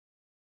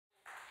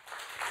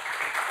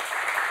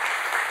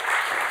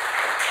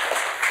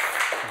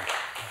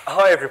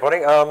Hi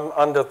everybody.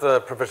 Under the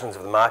provisions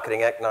of the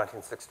Marketing Act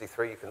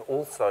 1963, you can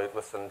also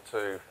listen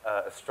to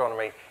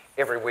astronomy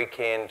every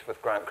weekend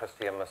with Grant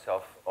Christie and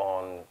myself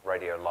on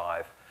Radio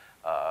Live,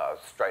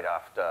 straight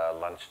after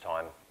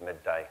lunchtime,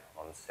 midday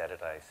on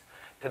Saturdays.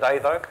 Today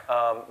though,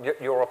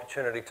 your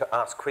opportunity to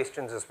ask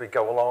questions as we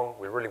go along.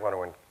 We really want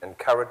to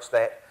encourage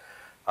that.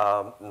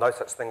 No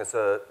such thing as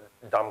a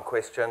dumb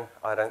question,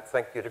 I don't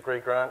think. You'd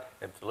agree, Grant?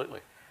 Absolutely.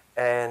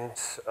 And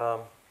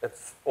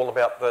it's all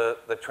about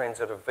the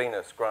transit of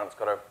Venus. Grant's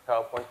got a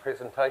PowerPoint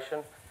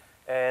presentation,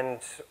 and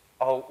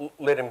I'll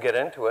let him get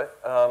into it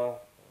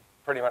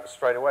pretty much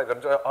straight away.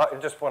 But I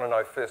just want to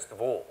know, first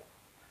of all,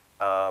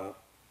 I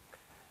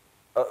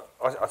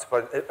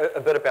suppose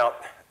a bit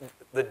about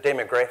the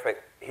demographic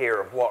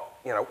here of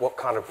what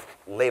kind of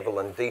level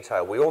and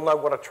detail. We all know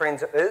what a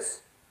transit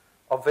is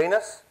of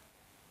Venus.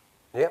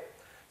 Yeah.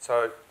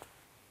 So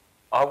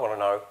I want to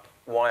know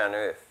why on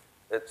earth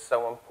it's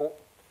so important.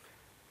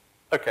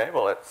 Okay,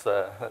 well that's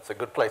a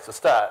good place to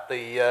start.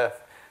 The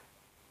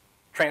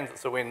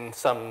transits are when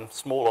some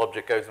small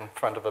object goes in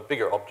front of a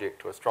bigger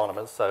object to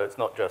astronomers, so it's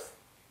not just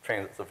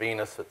transits of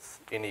Venus, it's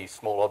any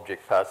small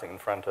object passing in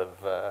front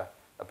of a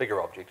bigger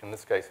object, in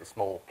this case a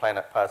small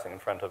planet passing in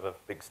front of a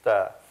big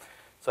star.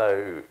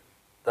 So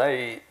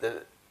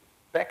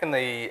back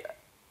in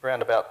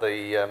around about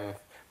the,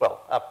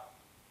 up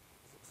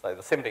say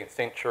the 17th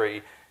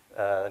century,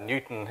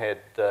 Newton had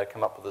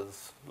come up with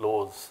his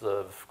laws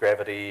of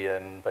gravity,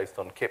 and based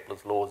on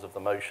Kepler's laws of the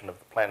motion of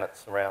the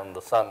planets around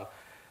the sun,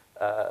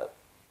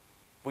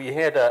 we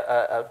had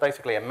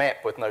basically a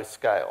map with no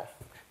scale.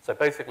 So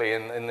basically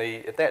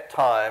at that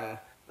time,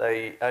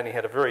 they only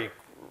had a very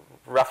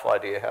rough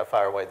idea how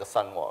far away the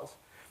sun was.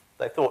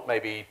 They thought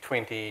maybe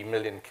 20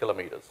 million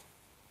kilometres.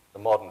 The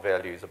modern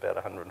value is about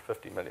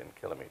 150 million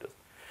kilometres.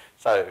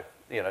 So,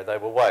 they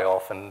were way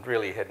off and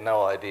really had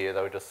no idea.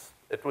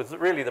 It was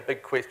really the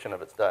big question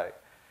of its day.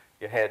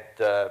 You had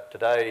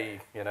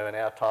today, in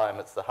our time,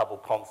 it's the Hubble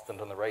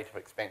constant and the rate of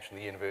expansion of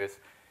the universe.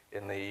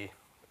 In the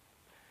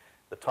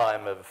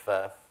time of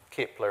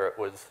Kepler, it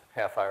was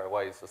how far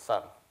away is the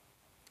sun.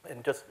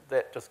 And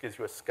that just gives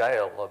you a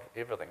scale of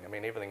everything. I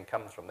mean, everything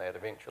comes from that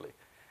eventually.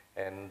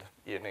 And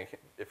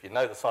if you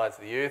know the size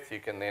of the Earth, you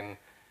can then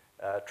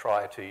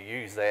try to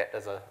use that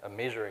as a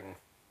measuring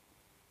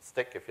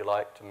stick, if you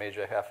like, to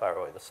measure how far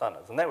away the sun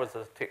is. And that was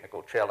a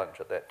technical challenge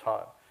at that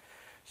time.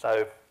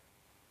 So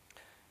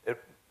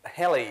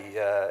Halley,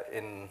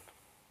 in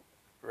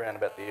around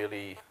about the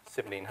early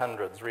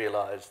 1700s,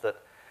 realised that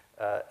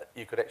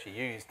you could actually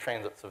use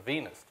transits of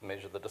Venus to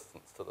measure the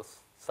distance to the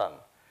sun.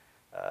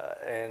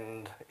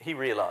 And he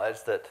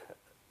realised that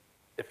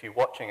if you're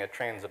watching a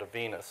transit of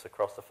Venus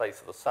across the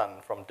face of the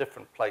sun from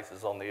different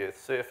places on the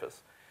Earth's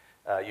surface,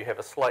 you have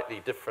a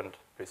slightly different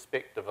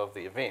perspective of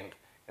the event.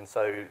 And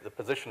so the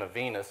position of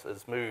Venus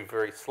is moved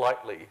very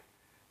slightly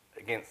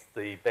against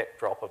the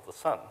backdrop of the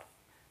sun.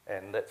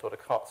 And that's what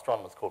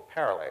astronomers call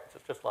parallax.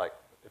 It's just like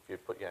if you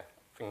put your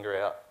finger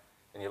out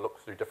and you look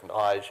through different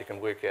eyes, you can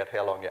work out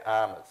how long your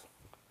arm is.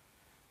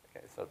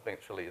 Okay, so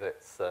eventually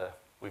that's,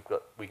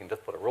 we can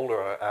just put a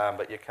ruler on our arm,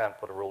 but you can't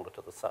put a ruler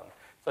to the sun.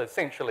 So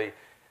essentially,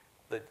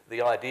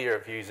 the idea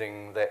of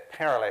using that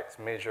parallax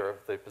measure of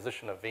the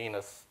position of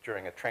Venus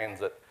during a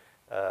transit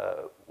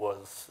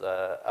was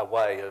a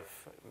way of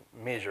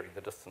measuring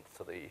the distance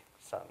to the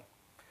sun.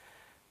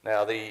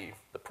 Now, the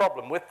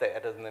problem with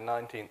that in the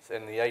 19th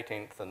and the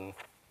 18th and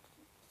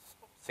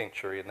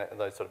century and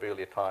those sort of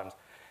earlier times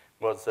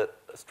was that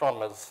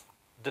astronomers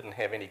didn't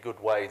have any good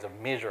ways of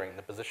measuring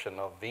the position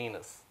of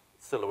Venus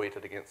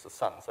silhouetted against the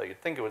sun. So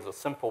you'd think it was a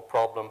simple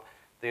problem.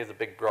 There's a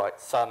big bright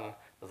sun.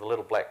 There's a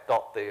little black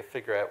dot there.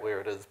 Figure out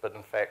where it is. But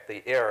in fact,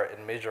 the error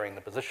in measuring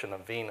the position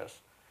of Venus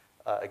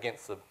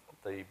against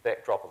the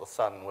backdrop of the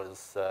sun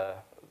was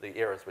the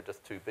errors were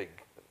just too big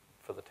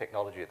for the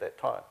technology at that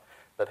time.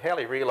 But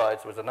Halley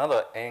realised there was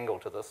another angle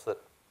to this, that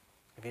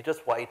if you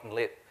just wait and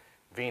let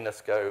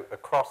Venus go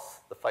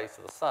across the face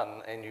of the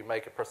sun and you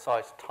make a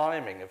precise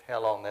timing of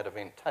how long that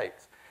event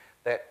takes,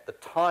 that the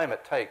time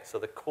it takes, so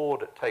the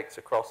chord it takes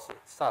across the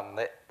sun,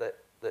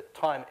 that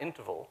time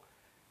interval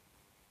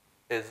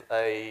is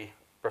a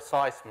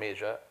precise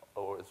measure,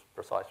 or as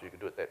precise as you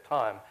could do at that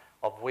time,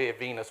 of where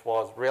Venus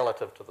was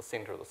relative to the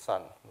centre of the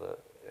sun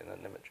in an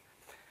image.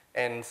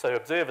 And so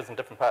observers in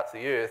different parts of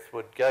the Earth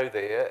would go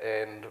there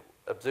and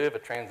observe a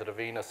transit of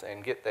Venus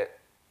and get that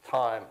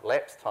time,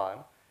 lapse time,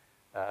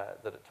 that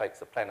it takes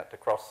the planet to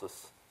cross the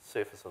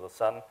surface of the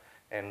sun,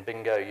 and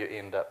bingo, you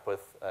end up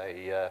with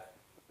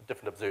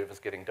different observers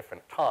getting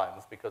different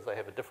times because they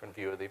have a different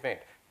view of the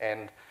event.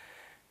 And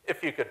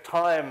if you could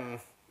time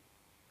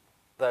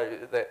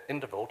that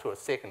interval to a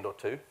second or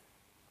two,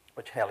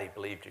 which Halley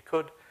believed you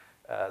could,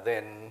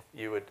 then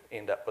you would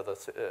end up with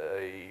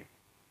a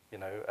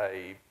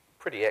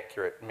pretty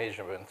accurate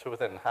measurement to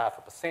within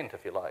 0.5%,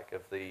 if you like,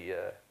 of the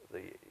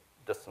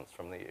distance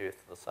from the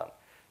Earth to the sun.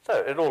 So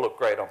it all looked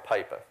great on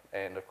paper,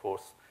 and of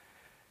course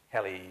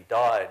Halley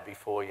died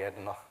before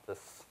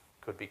this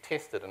could be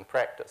tested in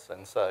practice,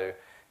 and so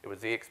it was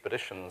the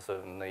expeditions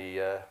in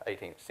the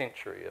 18th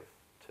century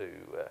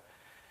into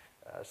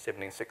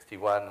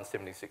 1761 and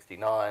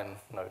 1769,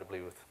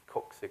 notably with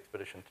Cook's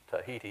expedition to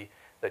Tahiti,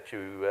 that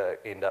you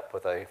end up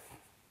with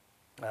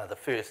the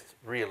first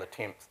real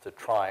attempts to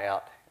try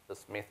out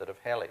this method of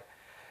Halley.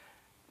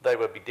 They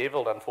were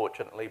bedevilled,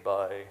 unfortunately,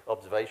 by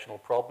observational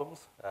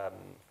problems.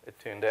 It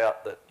turned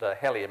out that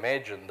Halley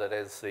imagined that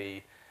as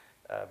the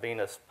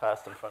Venus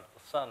passed in front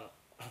of the Sun,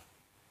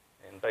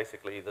 and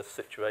basically the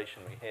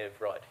situation we have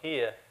right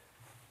here,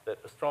 that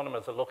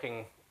astronomers are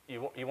looking,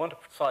 you want a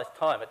precise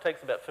time. It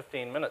takes about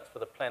 15 minutes for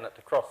the planet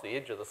to cross the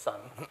edge of the Sun.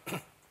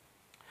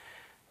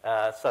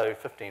 So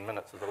 15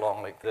 minutes is a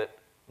long length. That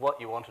what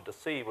you wanted to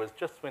see was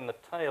just when the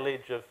tail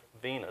edge of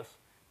Venus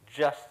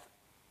just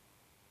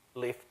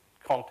left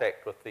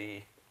contact with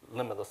the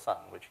limb of the Sun,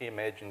 which he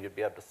imagined you'd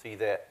be able to see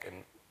that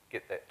and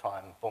get that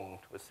time bung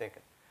to a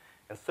second.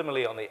 And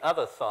similarly on the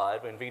other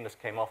side, when Venus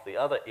came off the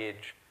other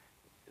edge,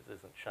 this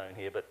isn't shown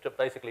here, but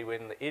basically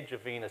when the edge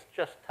of Venus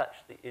just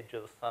touched the edge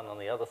of the Sun on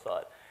the other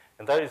side.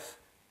 And those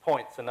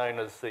points are known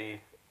as the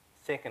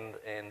second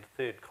and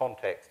third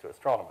contacts to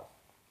astronomers.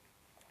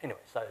 Anyway,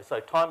 so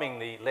timing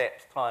the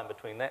lapse time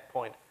between that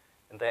point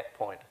and that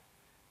point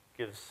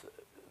gives,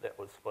 that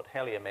was what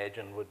Halley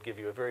imagined would give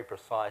you a very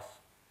precise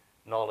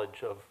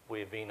knowledge of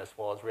where Venus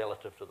was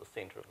relative to the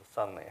centre of the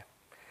Sun there.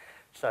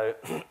 So,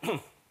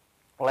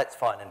 well, that's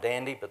fine and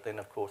dandy, but then,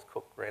 of course,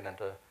 Cook ran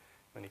into,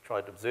 when he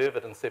tried to observe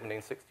it in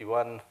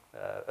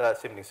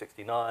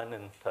 1769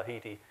 in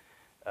Tahiti,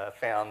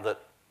 found that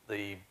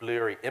the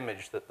blurry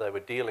image that they were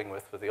dealing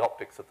with the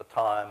optics at the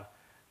time,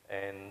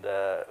 and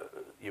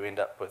you end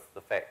up with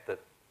the fact that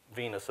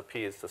Venus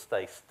appears to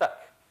stay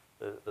stuck.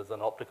 There's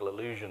an optical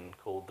illusion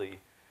called the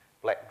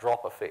black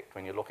drop effect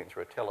when you're looking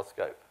through a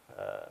telescope,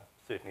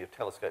 certainly of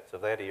telescopes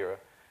of that era.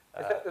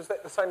 Is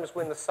that the same as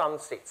when the Sun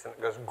sets and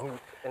it goes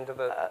into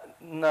the...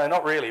 No,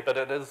 not really, but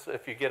it is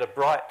if you get a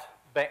bright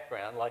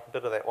background, like a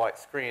bit of that white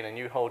screen, and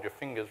you hold your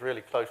fingers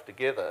really close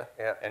together,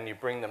 and you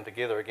bring them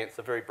together against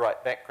a very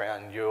bright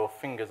background, your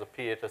fingers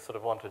appear to sort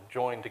of want to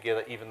join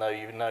together even though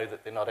you know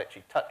that they're not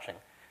actually touching.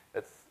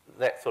 It's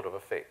that sort of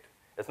effect.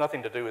 It's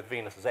nothing to do with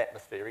Venus's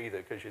atmosphere either,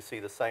 because you see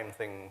the same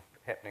thing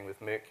happening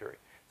with Mercury.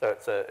 So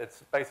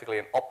it's basically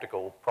an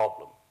optical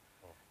problem.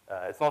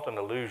 It's not an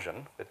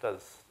illusion. It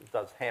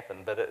does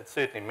happen, but it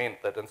certainly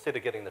meant that instead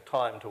of getting the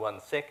time to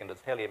 1 second,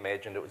 as Halley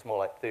imagined, it was more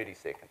like 30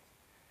 seconds.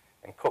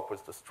 And Cook was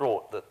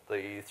distraught that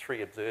the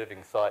 3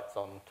 observing sites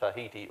on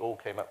Tahiti all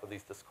came up with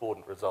these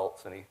discordant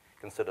results, and he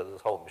considered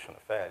this whole mission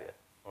a failure.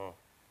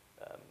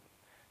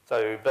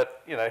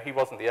 But you know, he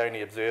wasn't the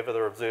only observer.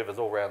 There were observers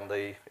all around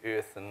the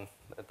Earth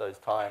at those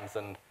times,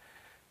 and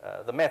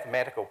the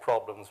mathematical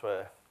problems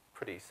were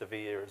pretty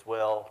severe as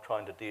well,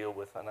 trying to deal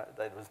with, and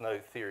there was no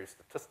theory of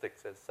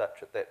statistics as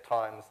such at that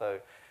time, so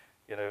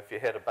you know, if you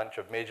had a bunch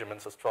of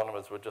measurements,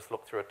 astronomers would just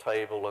look through a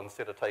table, and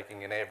instead of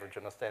taking an average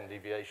and a standard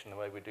deviation the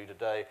way we do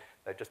today,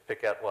 they'd just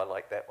pick out, well, I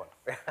like that one.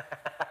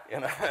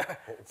 You know,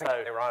 so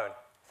their own.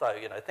 So,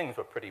 you know, things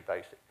were pretty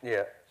basic.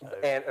 Yeah, so,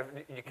 and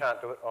you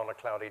can't do it on a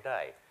cloudy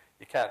day.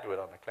 You can't do it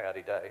on a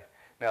cloudy day.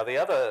 Now, the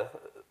other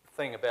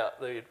thing about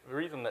the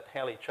reason that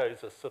Halley chose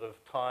this sort of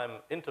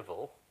time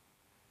interval,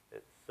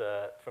 it's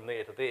from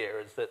there to there,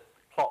 is that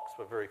clocks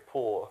were very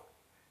poor,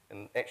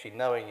 and actually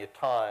knowing your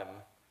time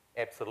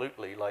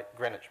absolutely, like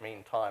Greenwich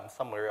Mean Time,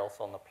 somewhere else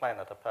on the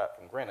planet apart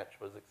from Greenwich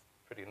was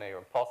pretty near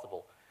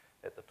impossible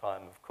at the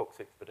time of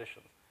Cook's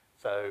expedition.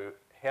 So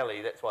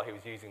Halley, that's why he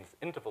was using this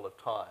interval of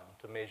time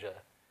to measure.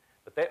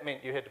 But that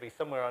meant you had to be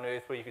somewhere on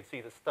Earth where you could see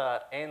the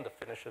start and the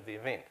finish of the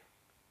event.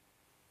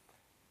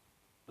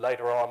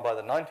 Later on, by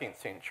the 19th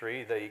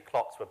century, the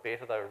clocks were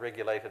better. They were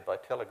regulated by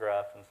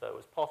telegraph, and so it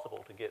was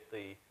possible to get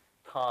the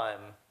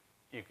time.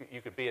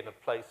 You could be in a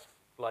place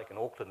like in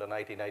Auckland in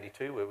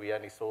 1882, where we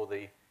only saw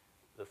the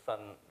Sun,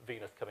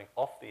 Venus coming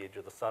off the edge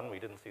of the Sun. We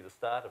didn't see the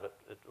start of it.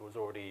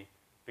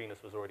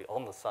 Venus was already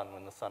on the Sun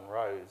when the Sun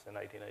rose in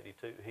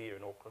 1882 here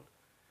in Auckland.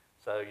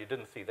 So you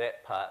didn't see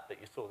that part,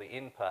 but you saw the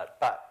end part.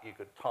 But you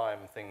could time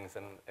things,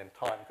 and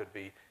time could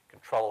be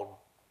controlled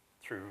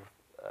through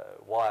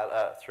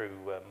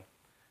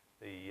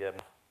the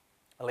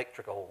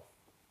electrical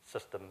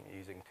system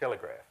using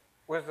telegraph.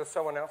 Was there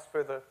someone else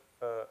further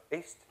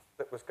east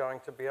that was going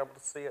to be able to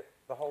see it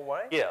the whole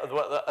way? Yeah,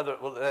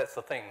 well, that's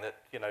the thing, that,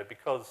 you know,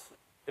 because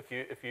if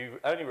you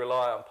only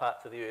rely on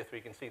parts of the Earth where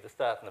you can see the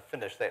start and the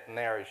finish, that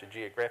narrows your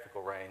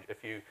geographical range.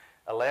 If you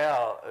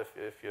allow,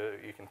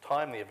 you can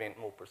time the event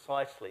more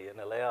precisely and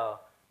allow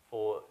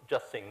for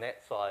just seeing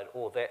that side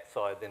or that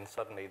side, then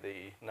suddenly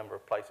the number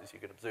of places you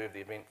could observe the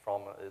event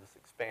from is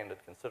expanded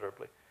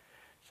considerably.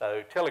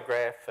 So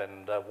telegraph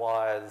and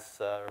wires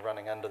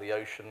running under the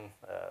ocean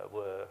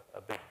were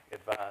a big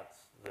advance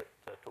that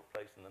took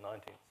place in the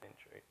 19th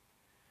century.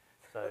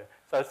 So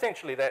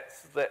essentially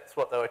that's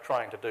what they were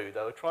trying to do.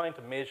 They were trying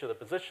to measure the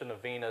position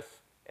of Venus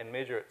and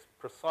measure its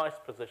precise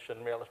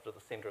position relative to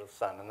the centre of the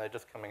Sun, and they're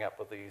just coming up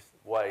with these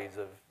ways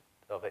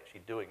of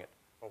actually doing it.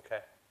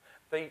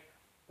 Okay.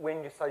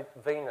 When you say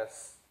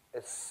Venus,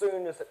 as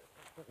soon as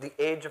the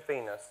edge of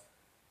Venus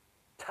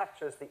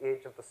touches the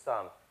edge of the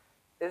Sun,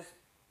 is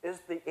is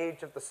the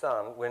edge of the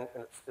sun, when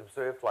it's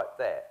observed like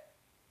that,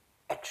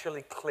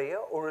 actually clear,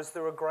 or is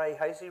there a grey,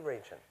 hazy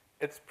region?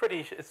 It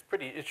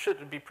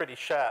should be pretty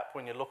sharp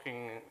when you're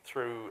looking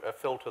through a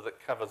filter that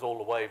covers all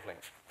the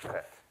wavelengths.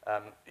 Okay.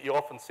 You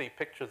often see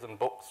pictures in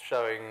books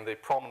showing the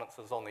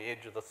prominences on the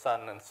edge of the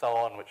sun and so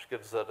on, which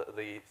gives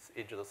the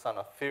edge of the sun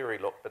a fairy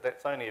look, but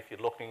that's only if you're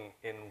looking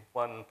in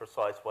one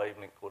precise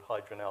wavelength called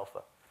hydrogen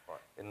alpha, right,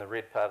 in the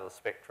red part of the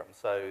spectrum.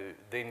 So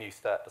then you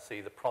start to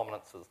see the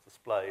prominences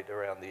displayed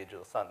around the edge of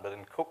the sun. But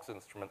in Cook's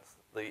instruments,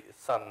 the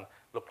sun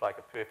looked like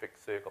a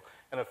perfect circle.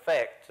 And in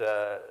fact,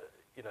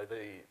 you know,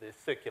 the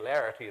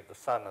circularity of the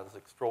sun is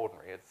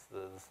extraordinary. It's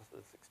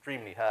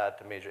extremely hard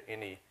to measure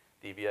any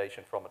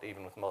deviation from it,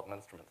 even with modern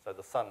instruments. So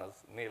the sun is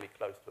nearly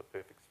close to a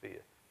perfect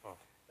sphere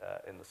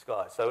in the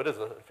sky. So it is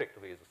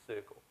effectively as a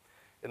circle.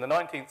 In the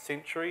 19th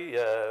century,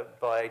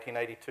 by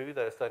 1882,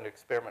 they were starting to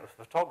experiment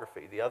with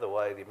photography. The other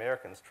way the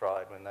Americans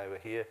tried when they were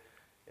here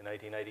in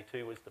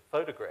 1882 was to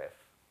photograph,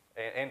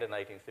 and in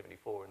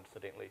 1874,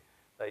 incidentally,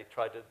 they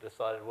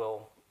decided,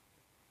 well,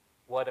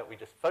 why don't we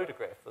just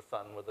photograph the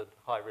sun with a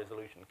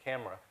high-resolution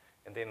camera,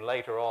 and then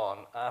later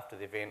on, after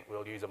the event,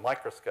 we'll use a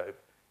microscope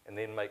and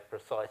then make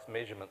precise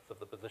measurements of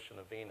the position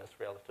of Venus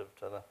relative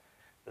to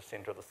the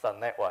centre of the sun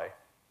that way.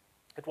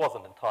 It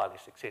wasn't entirely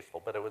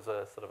successful, but it was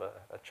a sort of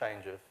a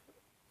change of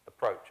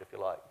approach, if you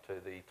like, to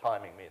the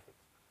timing methods.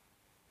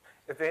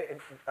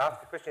 Ask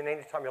the question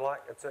anytime you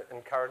like. It's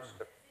encouraged.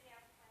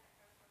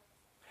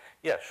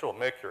 Yeah, sure,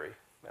 Mercury.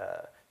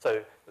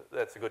 So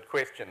that's a good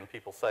question.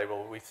 People say,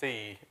 well, we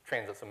see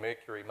transits of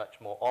Mercury much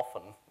more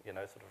often, you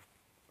know, sort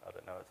of, I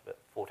don't know, it's about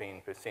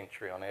 14 per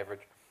century on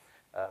average.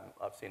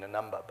 I've seen a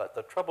number. But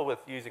the trouble with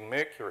using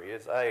Mercury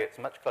is, A, it's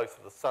much closer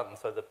to the sun,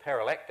 so the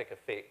parallactic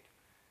effect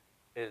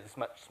is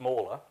much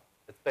smaller.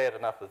 It's bad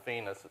enough with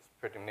Venus, it's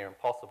pretty near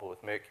impossible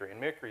with Mercury. And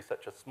Mercury is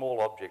such a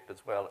small object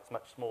as well, it's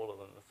much smaller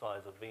than the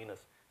size of Venus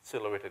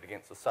silhouetted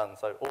against the sun.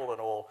 So all in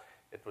all,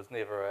 it was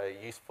never a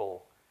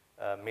useful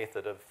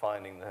method of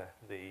finding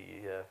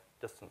the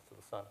distance to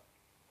the sun.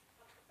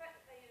 The fact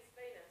that they used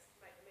Venus to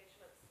make the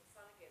measurements of the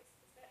sun against,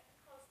 is that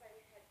because they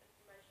had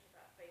information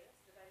about Venus?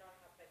 Do they know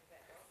how big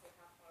that was or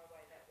how far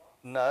away that was?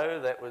 No,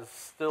 that was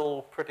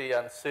still pretty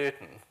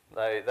uncertain.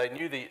 They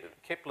knew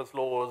Kepler's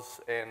laws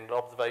and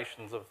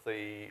observations of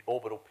the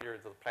orbital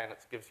periods of the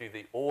planets gives you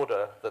the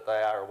order that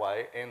they are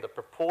away and the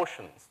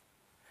proportions.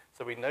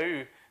 So we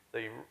knew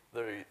the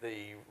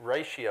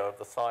ratio of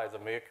the size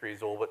of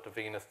Mercury's orbit to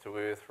Venus to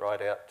Earth right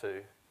out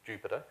to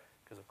Jupiter,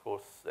 because of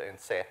course, and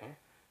Saturn,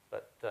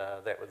 but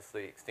that was the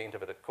extent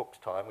of it at Cook's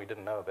time. We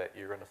didn't know about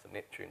Uranus and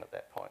Neptune at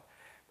that point.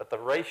 But the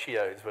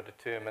ratios were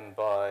determined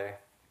by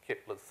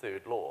Kepler's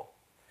third law.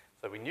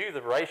 So we knew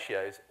the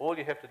ratios. All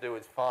you have to do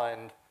is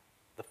find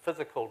the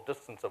physical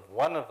distance of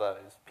one of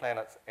those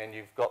planets and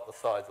you've got the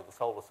size of the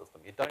solar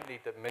system. You don't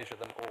need to measure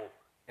them all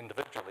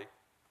individually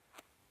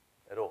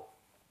at all.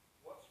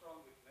 What's wrong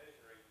with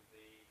measuring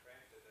the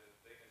transit of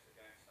Venus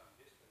against some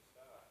distant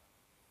star?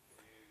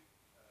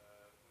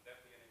 Would that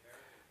be any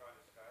merit in trying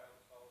to scale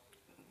the solar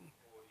system,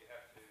 or do you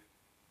have to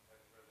have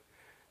it relative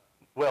to the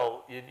sun?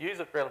 Well, you'd use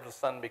it relative to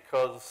the sun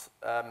because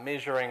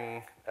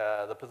measuring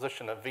the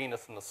position of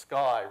Venus in the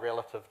sky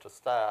relative to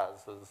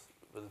stars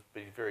would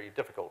be very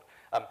difficult.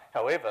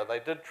 However, they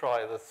did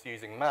try this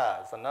using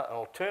Mars. An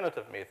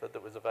alternative method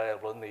that was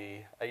available in the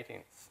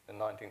 18th and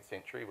 19th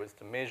century was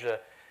to measure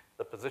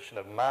the position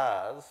of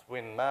Mars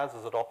when Mars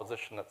is at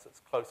opposition, it's its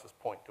closest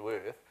point to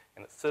Earth,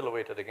 and it's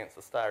silhouetted against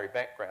a starry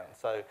background.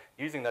 So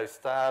using those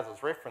stars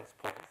as reference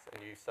points,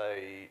 and you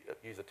say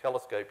use a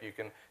telescope, you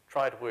can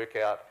try to work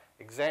out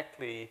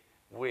exactly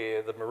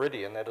where the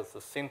meridian, that is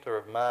the centre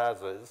of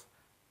Mars, is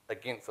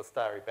against a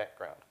starry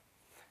background.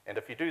 And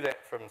if you do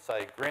that from,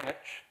 say,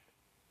 Greenwich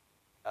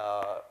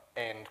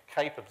and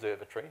Cape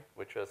Observatory,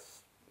 which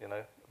is, you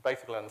know,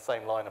 basically on the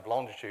same line of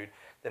longitude,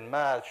 then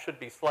Mars should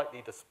be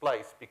slightly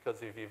displaced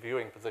because of your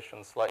viewing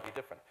position slightly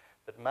different.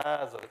 But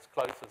Mars at its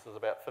closest is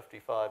about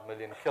 55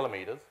 million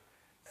kilometres.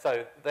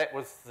 So that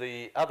was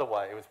the other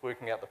way, it was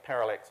working out the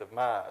parallax of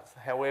Mars.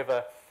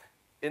 However,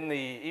 even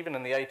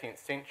in the 18th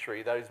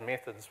century, those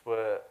methods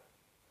were,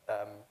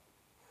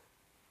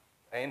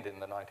 and in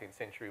the 19th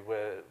century,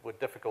 were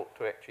difficult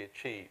to actually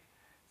achieve.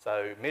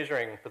 So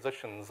measuring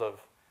positions of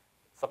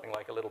something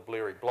like a little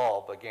blurry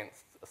blob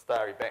against a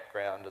starry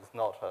background is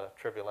not a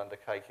trivial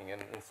undertaking,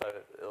 and so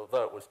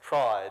although it was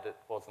tried, it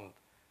wasn't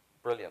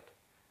brilliant.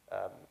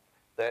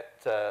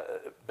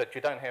 But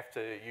you don't have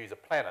to use a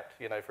planet.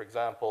 You know, for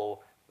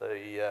example,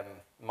 the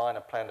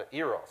minor planet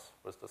Eros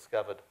was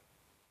discovered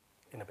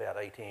in about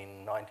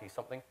 1890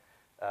 something,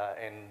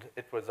 and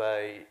it was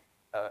a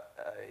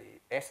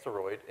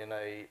asteroid in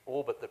a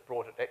orbit that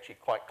brought it actually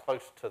quite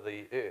close to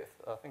the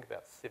Earth. I think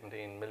about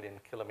 17 million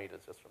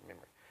kilometres, just from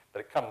memory. But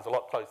it comes a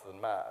lot closer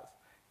than Mars,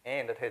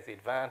 and it has the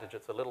advantage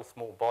it's a little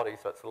small body,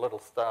 so it's a little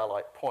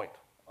star-like point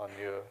on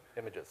your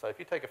images. So if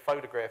you take a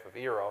photograph of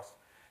Eros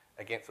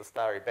against a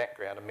starry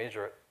background and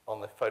measure it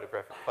on the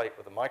photographic plate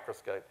with a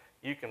microscope,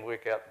 you can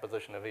work out the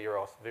position of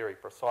Eros very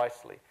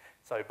precisely.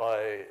 So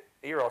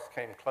Eros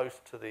came close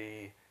to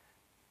the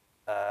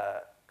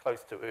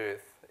close to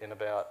Earth in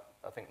about,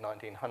 I think,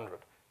 1900.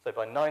 So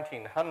by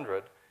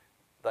 1900,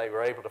 they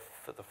were able to,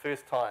 for the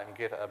first time,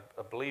 get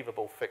a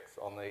believable fix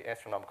on the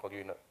astronomical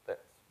unit.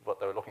 That's what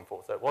they were looking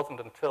for. So it wasn't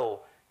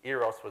until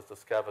Eros was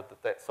discovered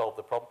that solved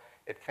the problem.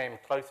 It came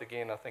close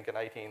again, I think, in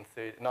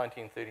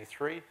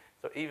 1933.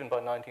 So even by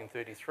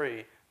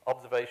 1933,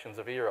 observations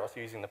of Eros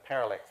using the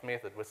parallax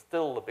method was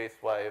still the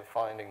best way of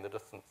finding the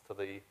distance to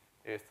the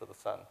Earth to the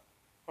Sun.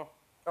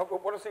 Oh,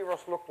 but what does Eros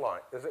look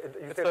like? You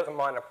said it's a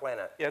minor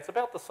planet. Yeah, it's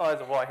about the size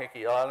of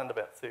Waiheke Island,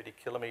 about 30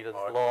 kilometres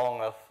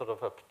long, a sort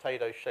of a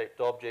potato-shaped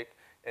object,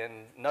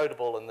 and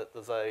notable in that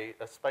there's a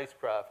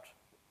spacecraft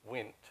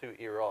went to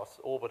Eros,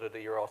 orbited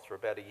Eros for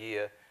about a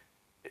year,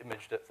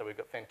 imaged it, so we've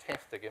got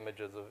fantastic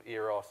images of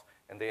Eros,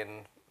 and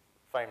then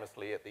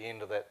famously at the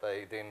end of that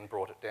they then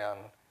brought it down,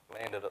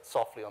 landed it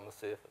softly on the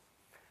surface.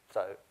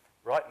 So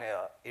right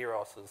now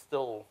Eros is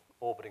still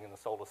orbiting in the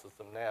solar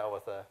system now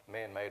with a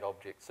man-made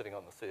object sitting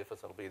on the surface.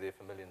 It'll be there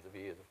for millions of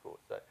years, of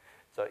course.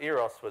 So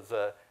Eros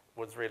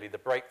was really the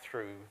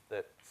breakthrough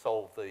that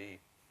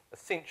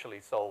essentially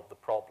solved the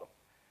problem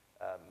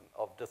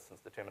of distance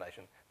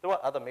determination. There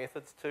were other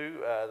methods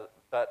too,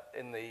 but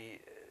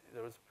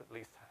there was at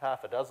least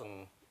half a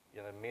dozen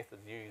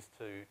methods used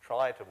to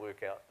try to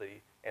work out the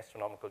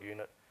astronomical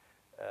unit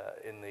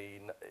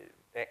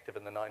active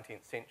in the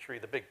 19th century.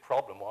 The big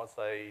problem was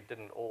they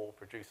didn't all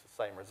produce the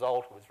same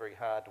result. It was very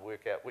hard to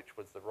work out which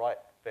was the right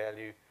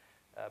value.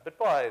 But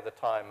by the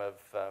time of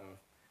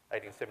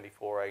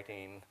 1874,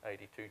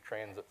 1882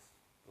 transits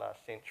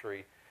last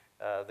century,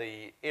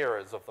 the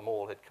errors of them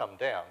all had come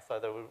down.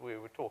 So we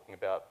were talking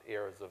about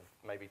errors of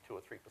maybe 2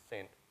 or 3%. So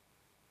the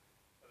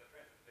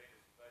transit of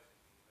Venus is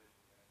basically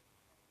measured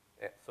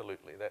that.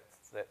 Absolutely.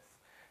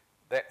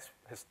 That's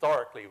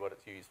historically what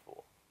it's used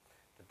for.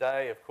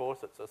 Today, of course,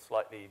 it's a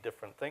slightly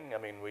different thing. I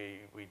mean,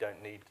 we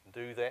don't need to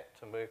do that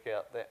to work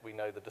out that. We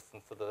know the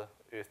distance of the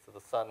Earth to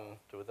the Sun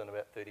to within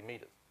about 30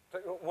 metres. So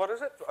what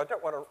is it? I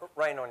don't want to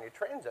rain on your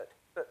transit,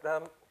 but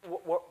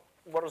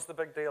what is the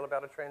big deal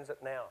about a transit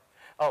now?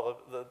 Oh,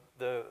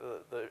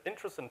 the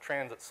interest in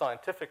transit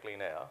scientifically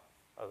now,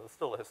 there's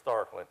still a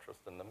historical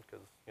interest in them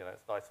because,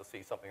 it's nice to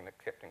see something that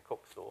Captain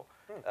Cook saw.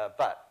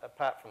 But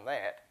apart from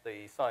that,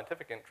 the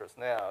scientific interest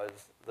now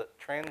is that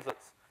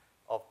transits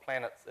of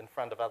planets in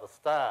front of other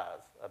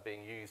stars are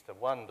being used to,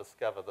 one,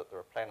 discover that there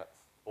are planets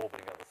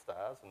orbiting other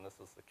stars, and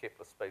this is the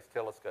Kepler Space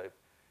Telescope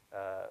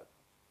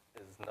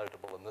is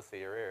notable in this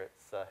area.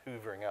 It's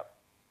hoovering up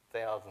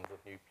thousands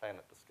of new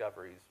planet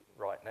discoveries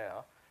right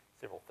now,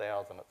 several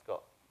thousand it's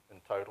got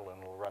in total,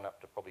 and will run up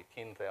to probably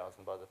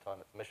 10,000 by the time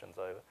its mission's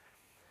over.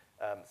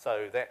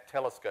 So that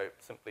telescope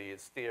simply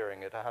is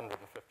staring at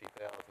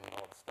 150,000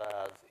 odd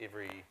stars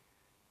every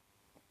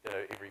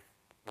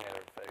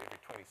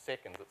 20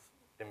 seconds. It's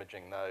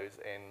imaging those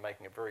and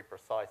making a very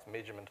precise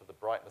measurement of the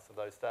brightness of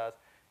those stars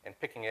and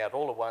picking out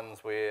all the ones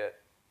where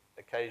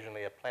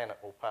occasionally a planet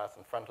will pass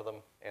in front of them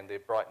and their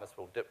brightness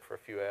will dip for a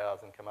few hours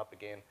and come up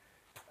again,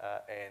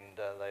 and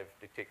they've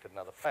detected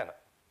another planet.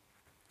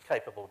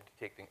 Capable of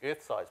detecting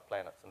Earth-sized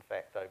planets, in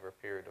fact, over a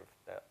period of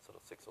sort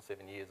of 6 or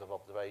 7 years of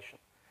observation.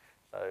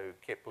 So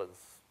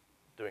Kepler's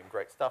doing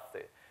great stuff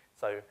there.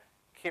 So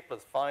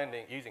Kepler's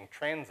using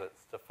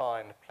transits to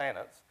find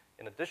planets.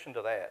 In addition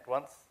to that,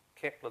 once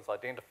Kepler's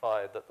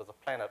identified that there's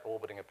a planet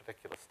orbiting a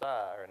particular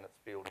star in its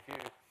field of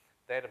view,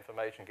 that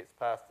information gets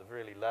passed to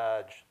really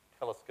large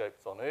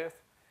telescopes on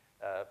Earth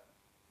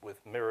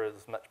with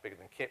mirrors much bigger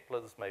than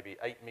Kepler's, maybe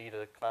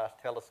 8-metre class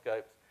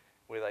telescopes,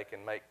 where they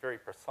can make very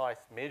precise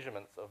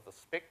measurements of the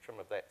spectrum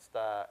of that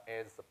star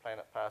as the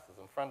planet passes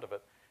in front of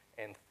it.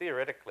 And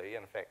theoretically,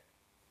 in fact,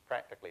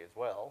 practically as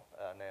well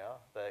now,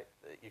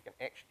 you can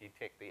actually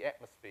detect the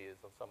atmospheres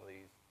of some of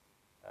these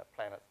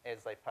planets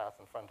as they pass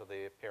in front of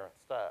their parent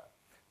star.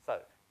 So,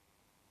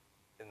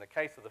 in the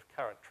case of the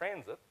current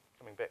transit,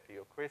 coming back to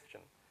your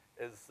question,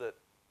 is that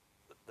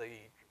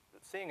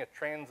seeing a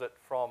transit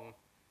from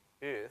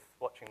Earth,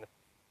 watching the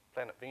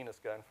planet Venus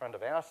go in front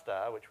of our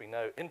star, which we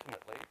know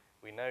intimately,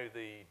 we know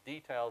the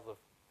details of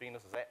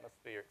Venus's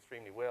atmosphere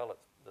extremely well.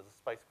 There's a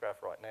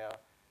spacecraft right now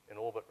in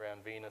orbit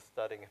around Venus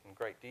studying it in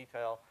great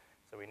detail.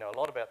 So we know a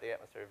lot about the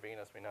atmosphere of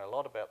Venus, we know a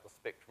lot about the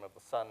spectrum of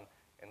the Sun,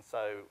 and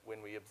so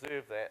when we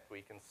observe that,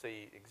 we can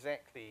see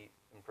exactly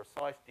in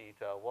precise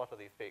detail what are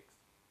the effects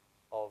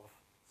of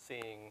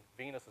seeing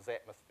Venus's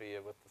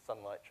atmosphere with the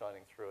sunlight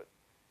shining through it.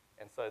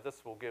 And so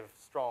this will give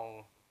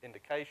strong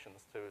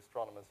indications to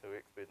astronomers who are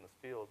expert in this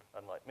field,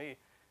 unlike me,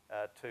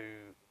 to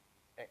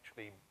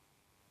actually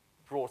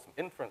draw some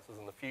inferences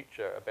in the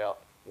future about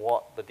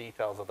what the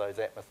details of those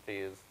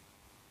atmospheres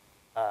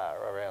are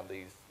around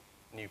these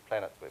new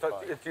planets we're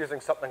finding. So it's using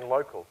something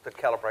local to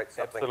calibrate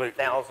something Absolutely.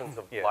 thousands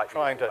of light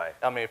years away.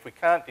 I mean, if we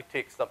can't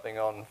detect something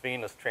on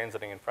Venus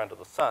transiting in front of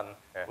the Sun,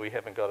 we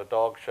haven't got a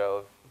dog show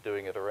of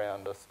doing it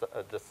around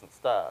a distant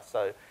star.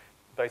 So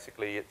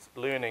basically it's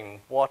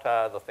learning what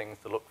are the things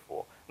to look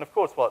for. And of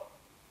course what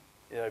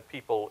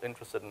people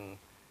interested in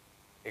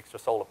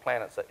extrasolar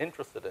planets are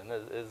interested in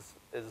is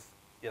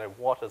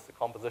what is the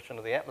composition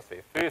of the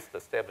atmosphere. First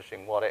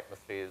establishing what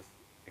atmospheres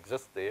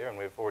exist there, and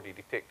we've already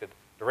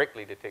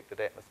directly detected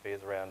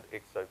atmospheres around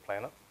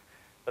exoplanets.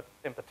 But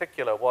in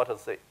particular, what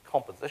is the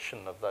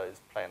composition of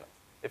those planets?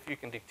 If you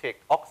can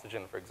detect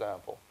oxygen, for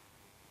example,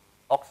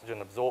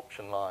 oxygen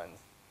absorption lines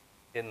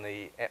in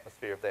the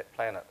atmosphere of that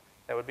planet,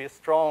 that would be a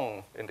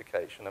strong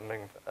indication. I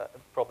mean,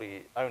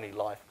 probably only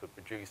life could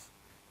produce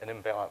an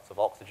imbalance of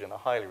oxygen, a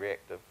highly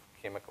reactive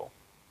chemical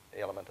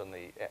element in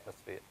the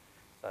atmosphere.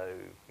 So,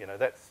 you know,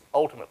 that's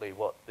ultimately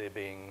what they're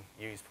being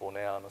used for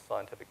now on a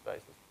scientific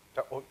basis.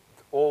 So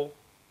all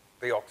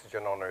the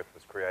oxygen on Earth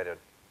was created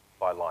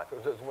by life.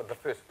 It was the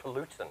first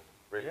pollutant,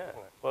 really, Yeah, isn't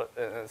it? well,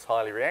 and it's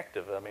highly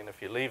reactive. I mean,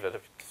 if you leave it,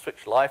 if you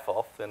switch life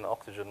off, then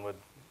oxygen would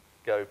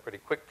go pretty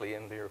quickly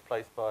and be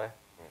replaced by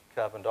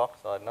carbon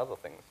dioxide and other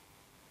things.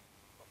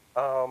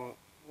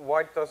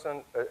 Why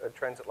doesn't a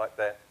transit like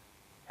that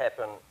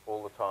happen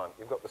all the time?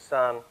 You've got the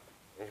sun,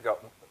 you've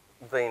got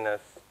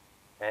Venus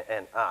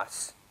and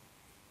us.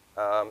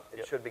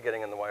 It should be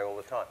getting in the way all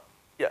the time.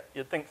 Yeah,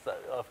 you'd think so.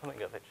 I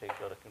think I've actually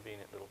got a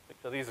convenient little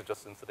picture. These are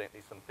just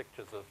incidentally some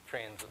pictures of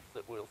transits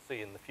that we'll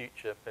see in the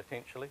future,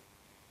 potentially.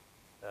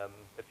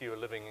 If you were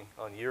living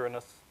on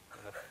Uranus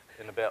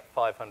in about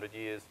 500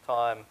 years'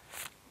 time,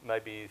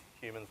 maybe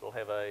humans will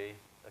have a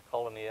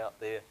colony out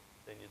there,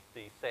 then you'd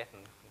see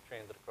Saturn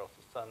transit across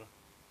the sun.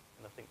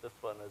 And I think this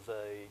one is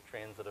a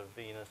transit of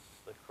Venus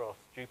across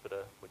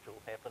Jupiter, which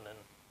will happen in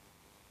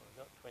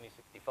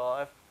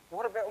 2065.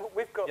 What about,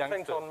 we've got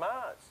things on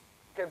Mars.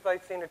 Have they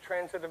seen a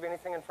transit of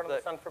anything in front of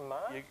the sun from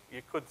Mars?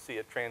 You could see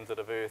a transit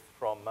of Earth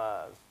from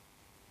Mars,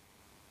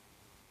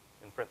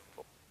 in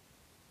principle.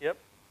 Yep.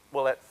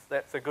 Well,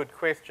 that's a good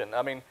question.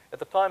 I mean, at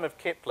the time of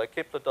Kepler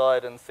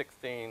died in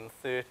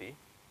 1630,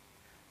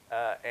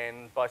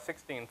 and by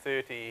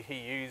 1630 he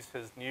used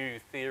his new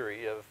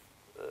theory of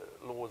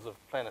laws of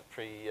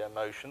planetary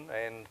motion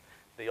and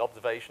the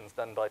observations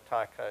done by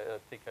Tycho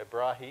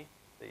Brahe,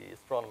 the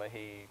astronomer.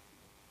 He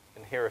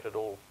inherited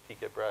all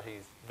Tycho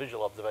Brahe's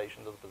visual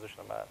observations of the position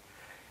of Mars.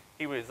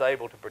 He was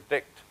able to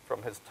predict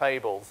from his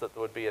tables that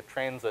there would be a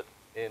transit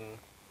in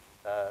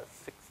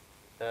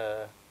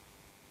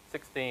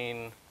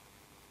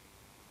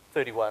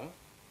 1631,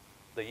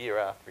 the year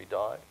after he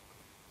died,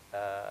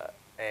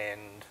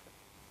 and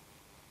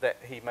that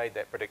he made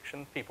that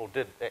prediction. People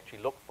did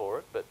actually look for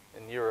it, but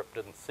in Europe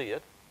didn't see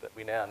it. But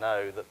we now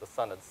know that the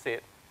sun had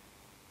set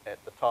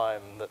at the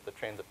time that the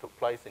transit took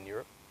place in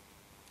Europe,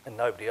 and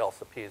nobody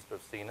else appears to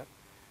have seen it.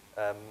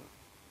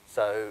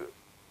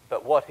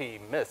 But what he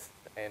missed,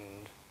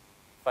 and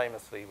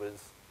famously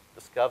was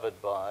discovered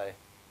by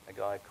a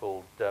guy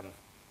called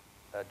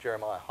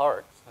Jeremiah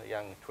Horrocks, a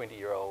young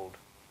 20-year-old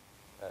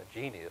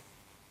genius,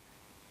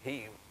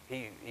 he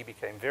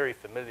became very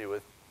familiar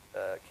with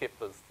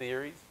Kepler's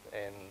theories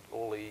and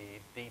all the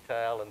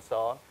detail and so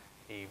on.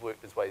 He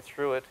worked his way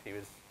through it. He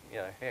was, he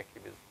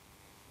was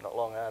not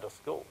long out of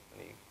school,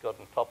 and he got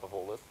on top of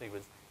all this. He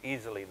was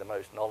easily the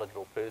most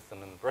knowledgeable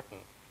person in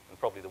Britain and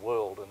probably the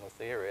world in this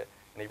area.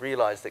 And he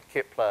realized that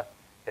Kepler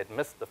had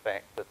missed the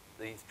fact that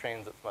these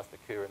transits must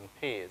occur in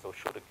pairs, or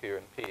should occur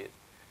in pairs.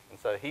 And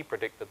so he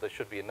predicted there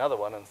should be another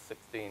one in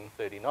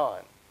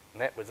 1639.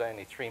 And that was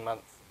only 3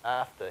 months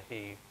after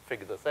he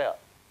figured this out.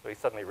 So he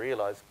suddenly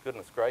realized,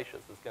 goodness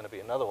gracious, there's going to be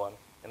another one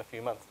in a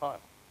few months' time.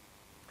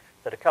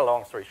 So to cut a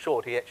long story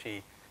short, he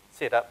actually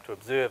set up to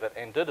observe it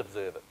and did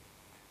observe it.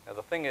 Now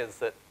the thing is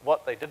that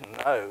what they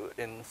didn't know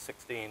in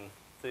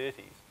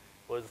 1630s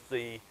was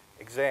the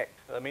exact,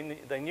 I mean,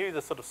 they knew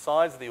the sort of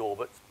size of the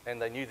orbits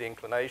and they knew the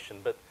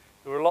inclination, but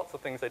there were lots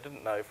of things they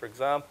didn't know. For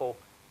example,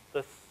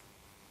 this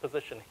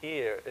position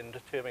here in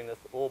determining this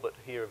orbit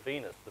here of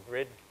Venus,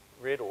 the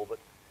red orbit,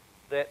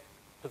 that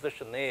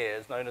position there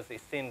is known as the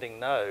ascending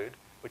node,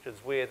 which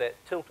is where that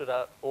tilted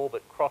up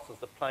orbit crosses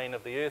the plane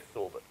of the Earth's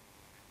orbit.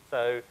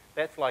 So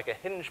that's like a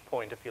hinge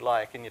point, if you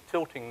like, and you're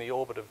tilting the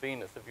orbit of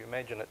Venus. If you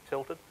imagine it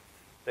tilted,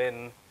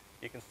 then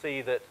you can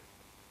see that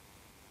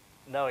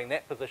knowing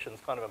that position is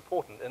kind of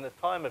important. In the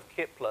time of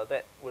Kepler,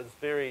 that was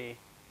very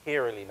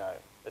hairily known.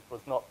 It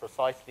was not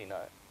precisely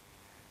known.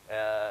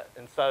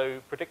 And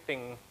so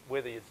predicting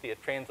whether you'd see a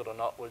transit or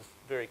not was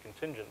very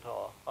contingent,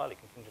 or highly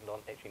contingent on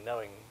actually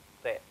knowing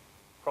that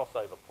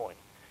crossover point.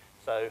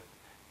 So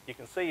you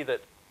can see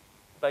that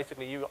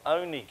basically you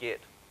only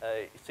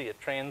see a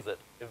transit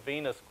if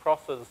Venus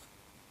crosses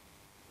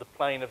the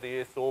plane of the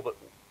Earth's orbit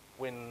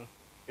when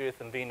Earth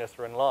and Venus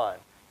are in line.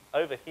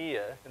 Over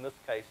here, in this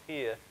case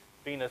here,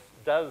 Venus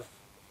does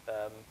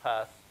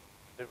pass,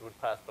 it would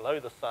pass below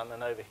the sun,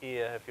 and over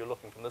here, if you're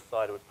looking from this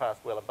side, it would pass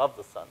well above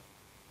the sun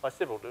by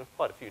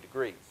quite a few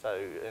degrees. So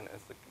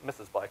it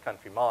misses by a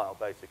country mile,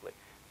 basically.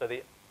 So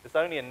there's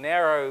only a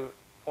narrow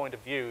point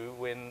of view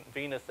when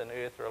Venus and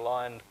Earth are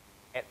aligned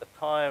at the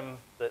time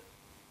that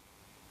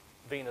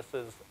Venus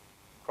is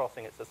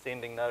crossing its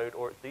ascending node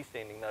or its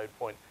descending node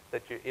point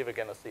that you're ever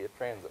going to see a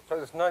transit. So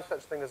there's no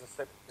such thing as a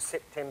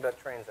September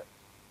transit?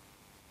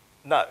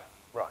 No.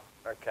 Right,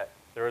 okay.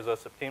 There is a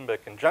September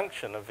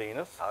conjunction of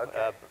Venus.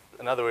 Okay.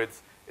 In other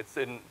words, it's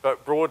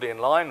broadly in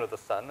line with the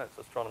sun. It's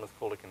astronomers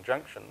call a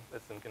conjunction.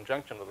 It's in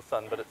conjunction with the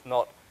sun, but it's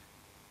not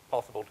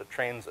possible to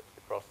transit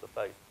across the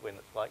face when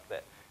it's like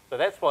that. So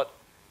that's what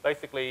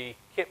basically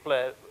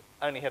Kepler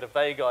only had a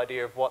vague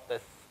idea of what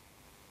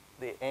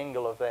the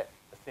angle of that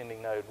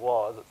ascending node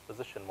was, its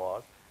position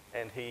was,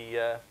 and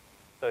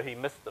so he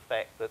missed the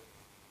fact that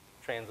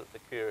transits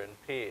occur in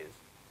pairs.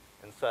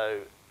 And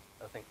so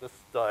I think this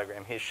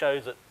diagram here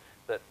shows it,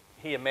 that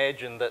he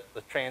imagined that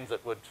the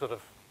transit would sort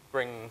of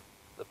bring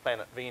the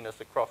planet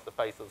Venus across the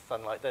face of the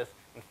sun like this.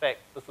 In fact,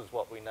 this is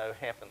what we know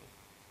happened.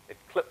 It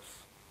clips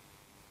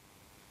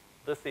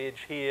this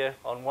edge here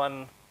on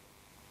one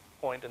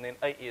point, and then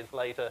 8 years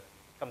later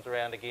comes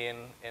around again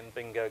and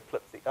bingo,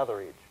 clips the other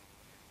edge.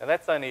 And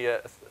that's only,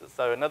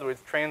 so in other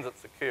words,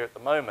 transits occur at the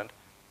moment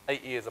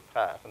 8 years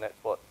apart, and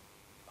that's what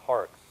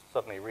Horrocks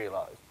suddenly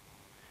realized.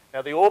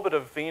 Now the orbit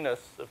of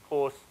Venus, of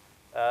course,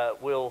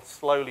 will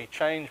slowly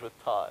change with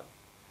time,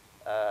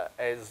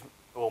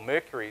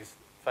 Mercury's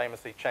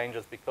famously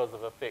changes because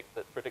of an effect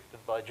that predicted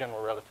by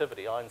general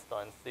relativity.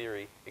 Einstein's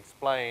theory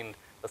explained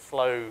the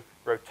slow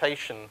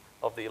rotation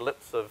of the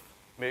ellipse of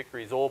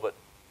Mercury's orbit,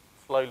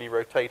 slowly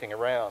rotating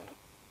around,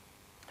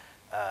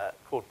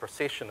 called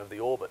precession of the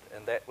orbit,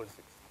 and that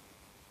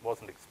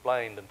wasn't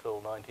explained until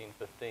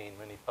 1915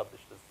 when he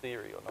published his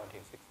theory, or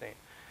 1916.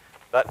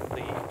 But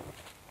the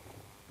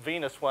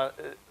Venus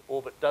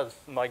orbit does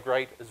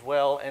migrate as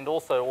well, and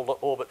also all the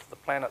orbits of the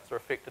planets are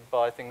affected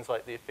by things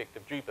like the effect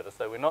of Jupiter.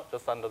 So we're not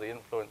just under the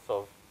influence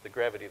of the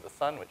gravity of the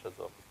sun, which is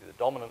obviously the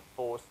dominant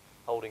force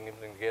holding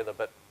everything together,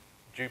 but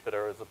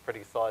Jupiter is a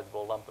pretty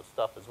sizable lump of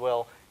stuff as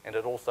well, and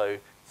it also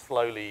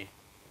slowly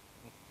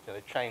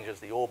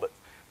changes the orbits.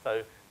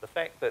 So the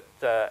fact that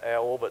our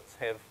orbits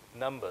have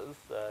numbers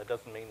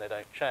doesn't mean they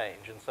don't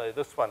change. And so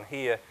this one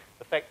here,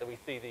 the fact that we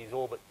see these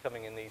orbits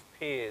coming in these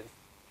pairs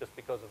just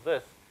because of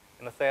this,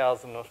 in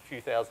 1,000 or a few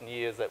thousand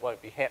years that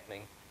won't be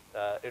happening.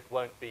 It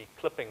won't be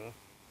clipping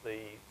the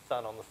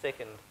sun on the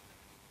second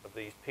of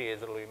these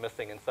pairs. It'll be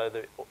missing, and so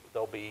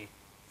there'll be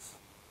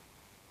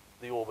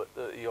the orbit.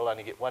 You'll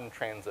only get one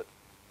transit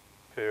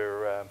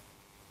per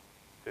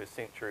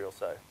century or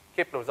so.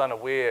 Kepler was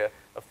unaware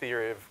of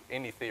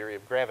any theory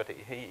of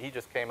gravity. He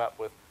just came up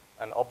with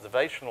an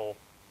observations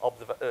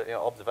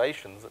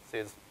that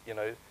says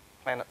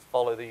planets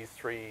follow these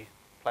three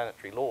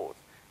planetary laws.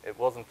 It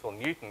wasn't until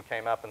Newton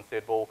came up and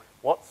said, well,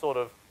 what sort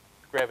of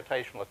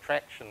gravitational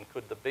attraction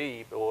could there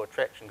be, or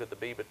attraction could there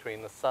be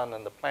between the sun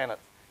and the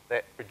planets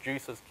that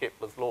produces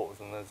Kepler's laws?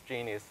 And there's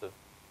genius of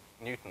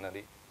Newton that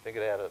he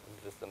figured out it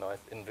was just a nice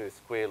inverse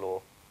square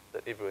law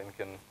that everyone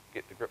can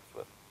get to grips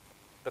with.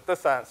 But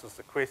this answers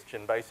the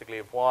question basically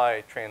of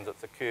why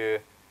transits occur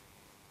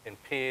in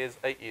pairs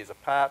 8 years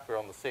apart. We're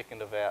on the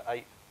second of our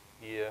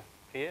 8-year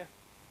pair.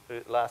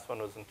 The last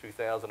one was in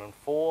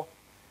 2004.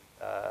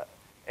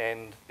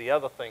 And the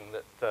other thing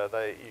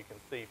that you can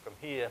see from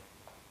here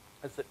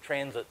is that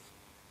transits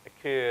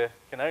can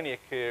only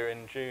occur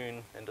in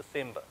June and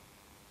December.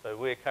 So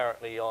we're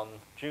currently on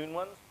June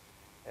ones,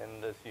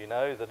 and as you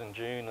know, that in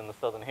June in the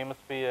southern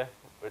hemisphere,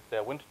 it's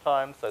our winter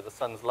time, so the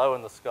sun's low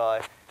in the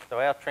sky. So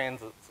our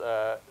transits,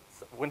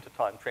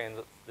 wintertime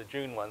transits, the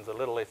June ones, are a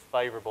little less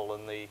favourable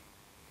than the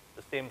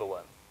December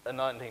ones. In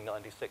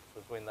 1996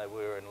 was when they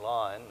were in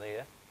line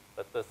there,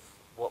 but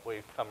what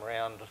we've come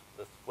around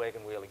this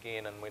wagon wheel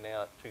again, and we're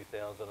now at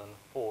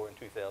 2004 and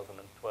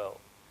 2012.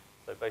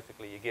 So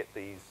basically you get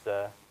these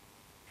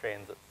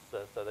transits,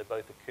 so they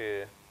both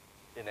occur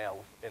in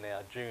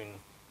our June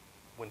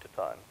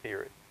wintertime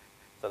period.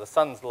 So the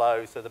sun's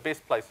low, so the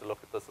best place to look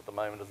at this at the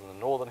moment is in the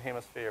northern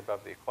hemisphere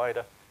above the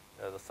equator.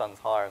 The sun's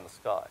higher in the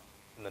sky.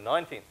 In the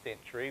 19th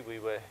century,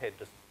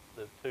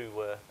 the two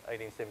were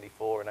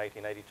 1874 and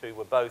 1882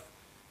 were both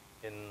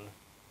in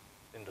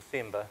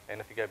December,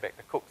 and if you go back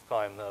to Cook's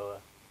time, they were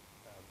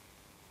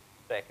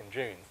back in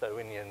June. So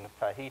when you're in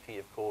Tahiti,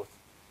 of course,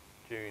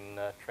 June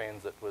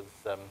transit was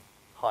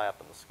high up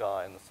in the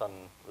sky, and the sun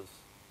was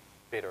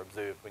better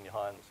observed when you're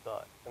high in the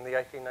sky. And the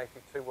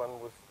 1882 one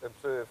was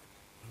observed?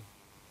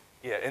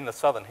 Yeah, in the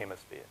southern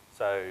hemisphere.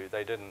 So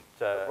they didn't...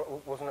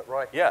 wasn't it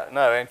right? Yeah,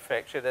 no, in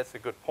fact, that's a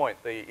good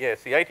point. The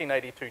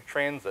 1882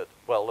 transit,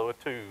 well, there were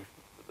two...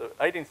 The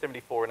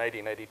 1874 and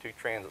 1882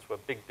 transits were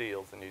big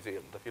deals in New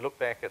Zealand. If you look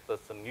back at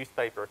this in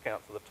newspaper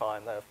accounts of the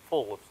time, they are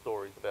full of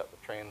stories about the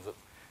transits.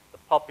 The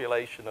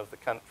population of the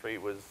country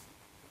was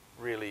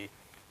really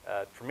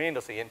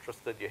tremendously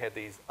interested. You had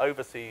these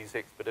overseas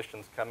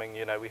expeditions coming.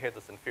 We had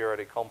this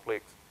inferiority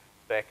complex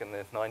back in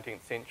the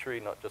 19th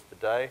century, not just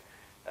today,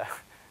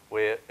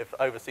 where if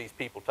overseas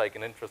people take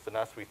an interest in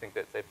us, we think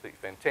that's absolutely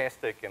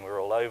fantastic, and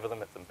we're all over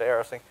them. It's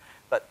embarrassing.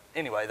 But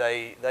anyway,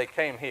 they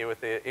came here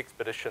with their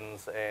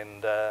expeditions,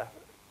 and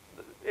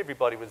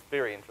everybody was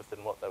very interested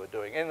in what they were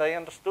doing, and they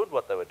understood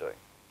what they were doing.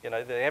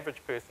 The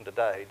average person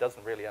today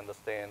doesn't really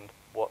understand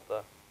what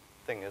the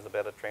thing is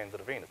about a transit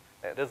of Venus.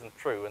 Now, it isn't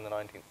true in the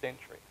 19th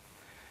century.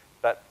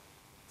 But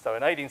so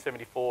in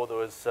 1874, there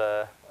was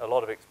a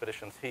lot of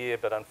expeditions here,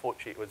 but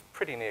unfortunately, it was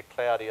pretty near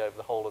cloudy over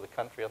the whole of the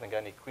country. I think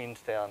only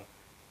Queenstown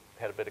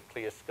had a bit of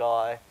clear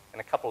sky,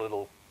 and a couple of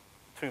little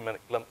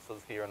 2-minute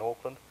glimpses here in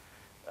Auckland.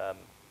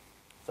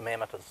 Some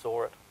amateurs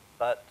saw it,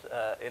 But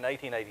in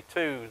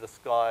 1882, the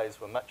skies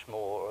were much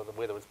more, or the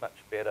weather was much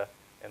better,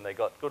 and they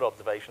got good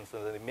observations.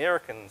 So the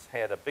Americans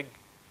had a big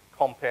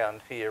compound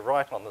here,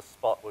 right on the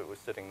spot where we're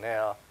sitting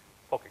now,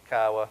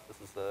 Pokakawa.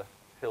 This is the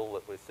hill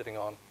that we're sitting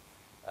on.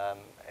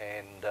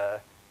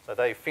 So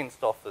they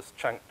fenced off this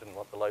chunk, didn't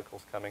want the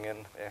locals coming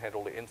in, and had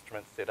all the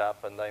instruments set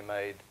up, and they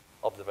made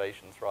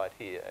observations right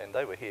here. And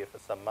they were here for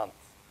some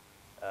months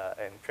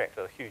and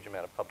attracted a huge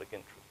amount of public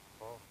interest.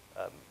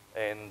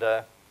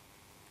 Wow.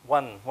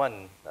 One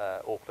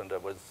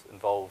Aucklander was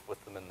involved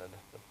with them in the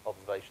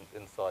observations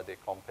inside their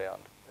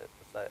compound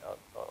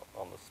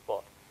on the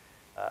spot.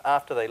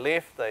 After they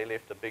left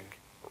a big,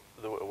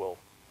 well,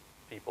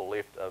 people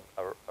left,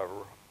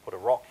 put a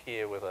rock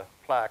here with a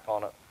plaque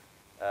on it,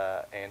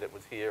 and it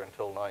was here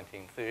until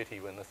 1930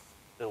 when this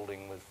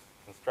building was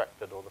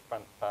constructed, or the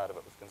front part of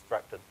it was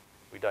constructed.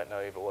 We don't know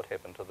ever what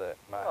happened to that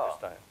marker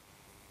stone.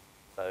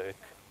 So,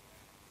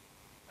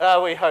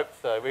 we hope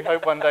so. We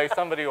hope one day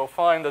somebody will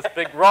find this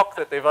big rock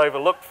that they've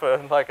overlooked for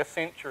like a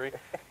century.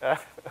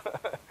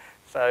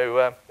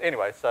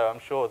 Anyway, so I'm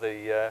sure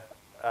the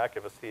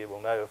archivists here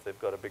will know if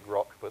they've got a big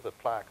rock with a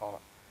plaque on it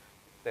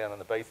down in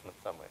the basement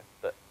somewhere.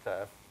 But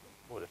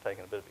would have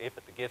taken a bit of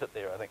effort to get it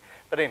there, I think.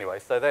 But anyway,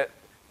 so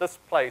this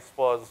place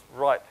was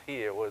right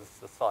here, was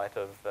the site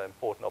of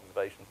important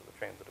observations of the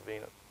transit of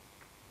Venus.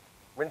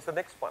 When's the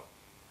next one?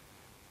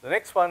 The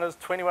next one is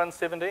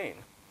 2117.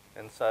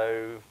 And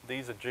so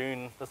these are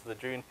June, this is the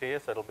June pair,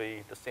 so it'll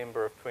be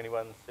December of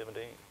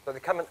 2117. So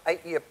they come in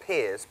 8-year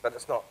pairs, but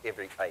it's not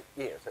every 8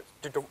 years. It's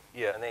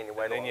yeah, and then you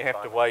wait. And then you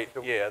have to wait.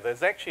 Yeah,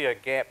 there's actually a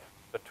gap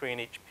between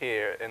each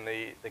pair, and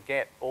the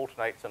gap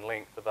alternates in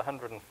length of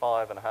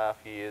 105.5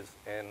 years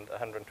and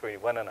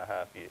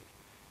 121.5 years.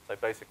 So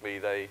basically,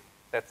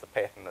 that's the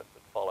pattern that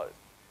it follows.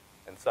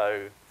 And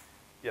so,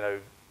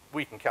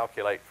 we can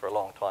calculate for a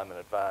long time in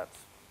advance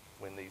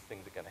when these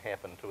things are going to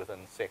happen to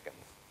within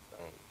seconds. So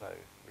there's no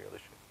real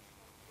issue.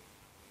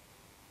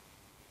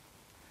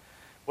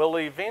 Well,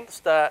 the event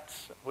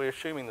starts, we're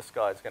assuming the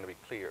sky is going to be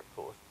clear, of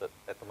course, but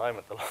at the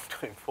moment the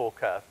long-term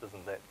forecast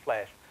isn't that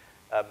flash.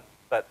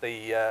 But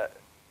the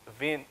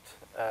event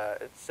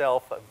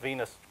itself,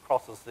 Venus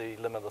crosses the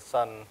limb of the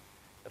sun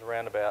at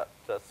around about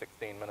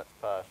 16 minutes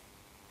past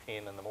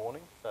 10 in the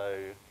morning, so,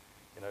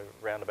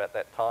 around about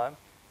that time.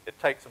 It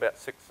takes about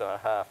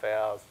 6.5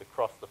 hours to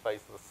cross the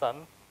face of the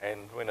sun,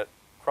 and when it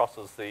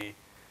crosses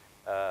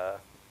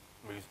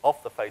moves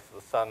off the face of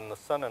the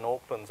sun in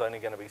Auckland's only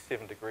going to be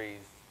 7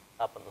 degrees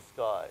up in the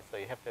sky, so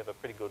you have to have a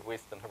pretty good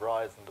western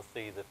horizon to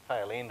see the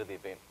tail end of the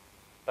event.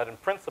 But in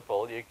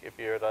principle, if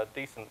you're at a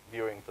decent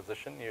viewing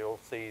position, you'll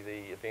see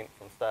the event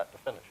from start to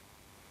finish.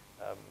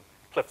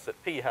 Cliffs at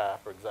Piha,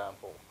 for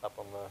example, up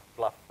on the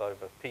bluff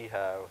over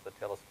Piha with a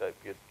telescope,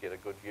 you'd get a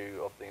good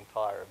view of the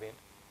entire event.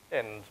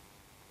 And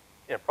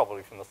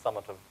probably from the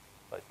summit of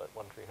a place like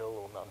One Tree Hill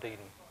or Mount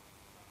Eden.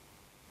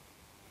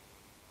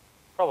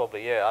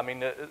 Probably, yeah. I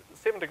mean,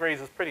 7 degrees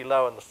is pretty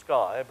low in the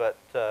sky, but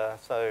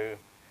so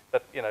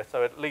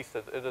at least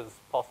it is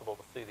possible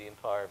to see the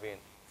entire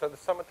event. So the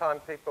summertime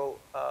people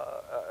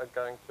are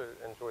going to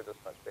enjoy this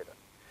much better.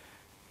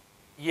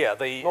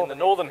 Yeah, in the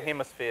northern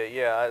hemisphere,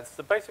 yeah. It's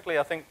basically,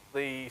 I think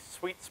the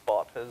sweet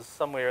spot is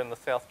somewhere in the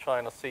South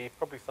China Sea,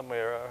 probably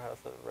somewhere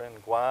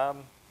around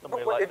Guam.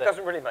 It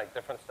doesn't really make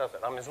difference, does it?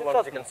 I mean, as long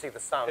as you can see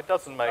the sun. It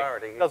doesn't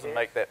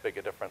make that big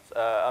a difference.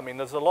 I mean,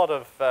 there's a lot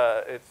of,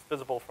 it's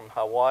visible from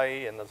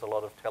Hawaii, and there's a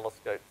lot of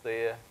telescopes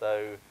there,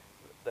 though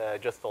they're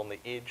just on the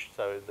edge,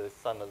 so the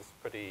sun is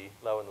pretty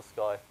low in the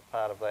sky for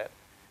part of that.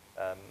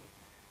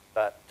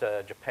 But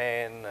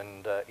Japan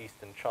and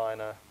Eastern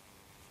China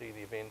see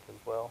the event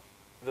as well.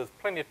 There's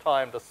plenty of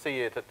time to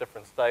see it at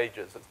different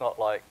stages. It's not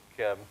like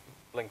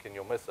blink and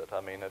you'll miss it.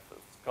 I mean, if the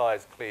sky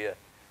is clear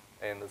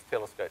and there's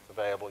telescopes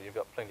available, you've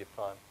got plenty of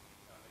time.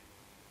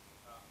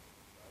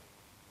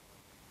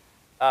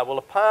 Well,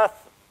 the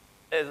path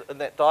in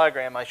that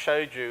diagram I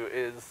showed you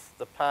is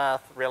the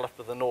path relative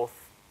to the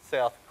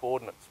north-south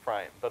coordinates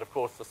frame. But of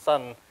course, the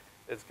sun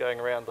is going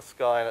around the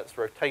sky and it's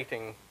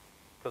rotating,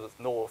 because it's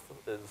north,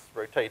 is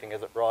rotating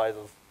as it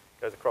rises,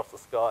 goes across the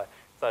sky.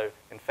 So,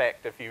 in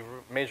fact, if you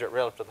measure it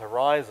relative to the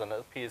horizon, it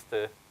appears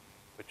to,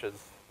 which is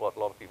what a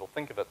lot of people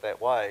think of it that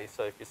way.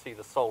 So if you see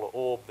the solar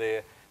orb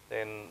there,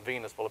 then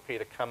Venus will appear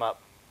to come up,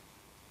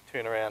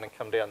 turn around, and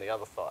come down the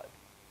other side,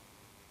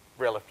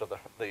 relative to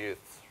the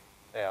Earth's,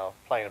 our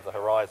plane of the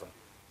horizon.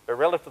 But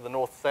relative to the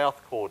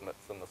north-south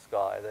coordinates in the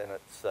sky, then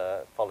it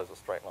follows a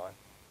straight line.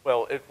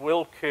 Well, it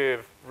will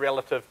curve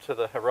relative to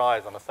the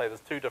horizon. I say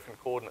there's two different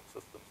coordinate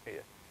systems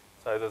here.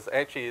 So there's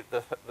actually,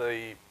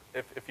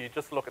 if you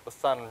just look at the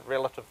sun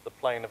relative to the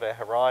plane of our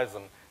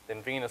horizon,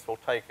 then Venus will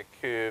take a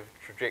curved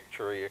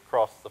trajectory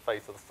across the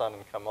face of the sun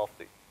and come off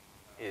the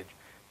edge.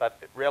 But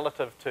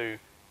relative to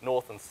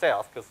north and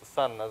south, because the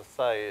sun, as I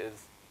say,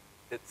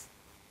 it's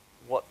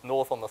what's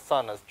north on the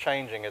sun is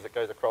changing as it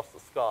goes across the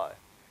sky.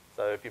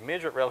 So if you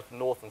measure it relative to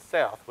north and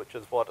south, which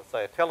is what,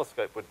 say, a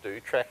telescope would do,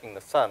 tracking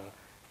the sun,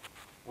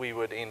 we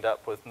would end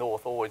up with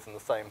north always in the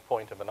same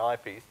point of an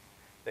eyepiece.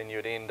 Then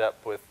you'd end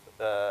up with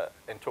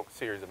and took a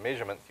series of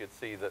measurements, you'd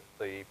see that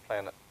the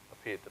planet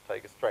appeared to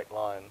take a straight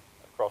line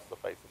across the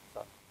face of the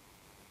sun.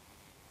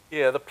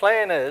 Yeah, the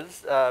plan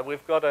is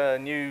we've got a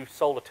new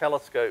solar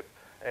telescope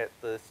at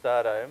the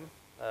Stardome,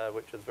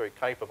 which is very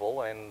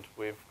capable, and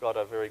we've got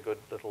a very good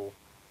little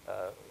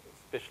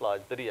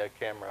specialised video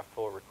camera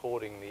for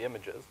recording the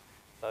images.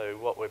 So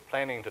what we're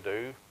planning to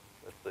do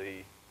with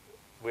the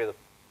weather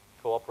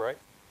cooperates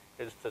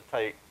is to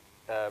take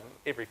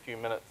every few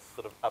minutes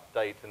sort of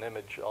update an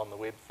image on the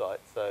website.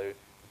 So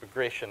the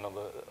progression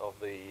of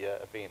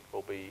the event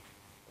will be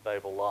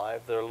available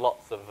live. There are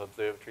lots of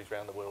observatories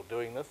around the world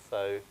doing this,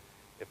 so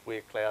if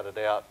we're clouded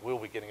out, we'll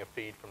be getting a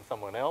feed from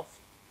someone else,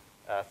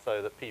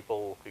 so that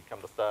people who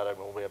come to Stardome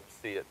will be able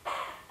to see it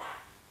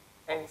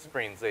on the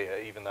screens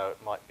there, even though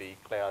it might be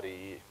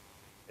cloudy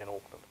in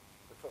Auckland.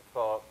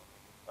 For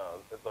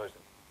those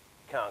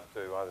that can't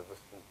do either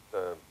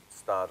the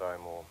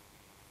Stardome or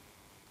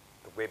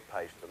the web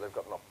page, but they've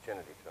got an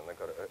opportunity to, and they've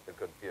got a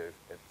good view.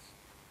 It's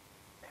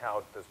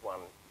how does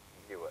one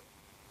view it?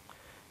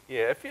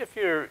 Yeah, if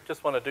you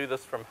just want to do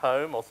this from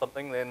home or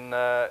something, then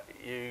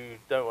you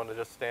don't want to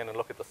just stand and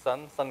look at the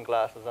sun.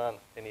 Sunglasses aren't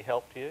any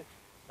help to you.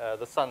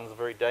 The sun's a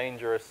very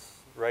dangerous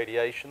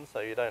radiation,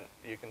 so you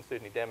can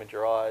certainly damage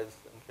your eyes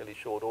in fairly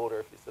short order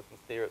if you sit and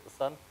stare at the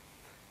sun.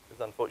 This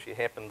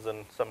unfortunately happens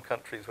in some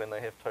countries when they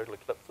have total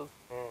eclipses.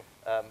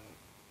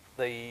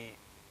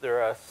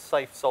 There are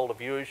safe solar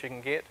viewers you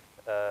can get.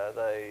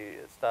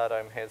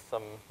 Stardome has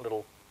some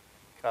little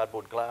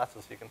cardboard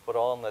glasses you can put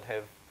on that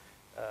have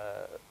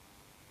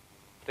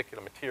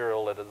particular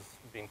material that has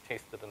been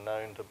tested and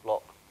known to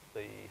block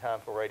the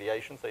harmful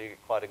radiation, so you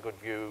get quite a good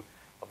view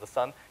of the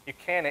sun. You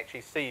can actually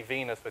see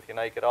Venus with your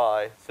naked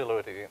eye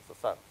silhouetted against the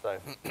sun, so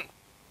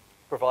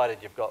provided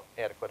you've got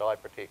adequate eye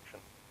protection.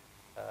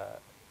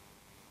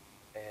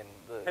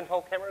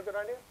 Pinhole camera a good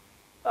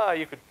idea?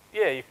 You could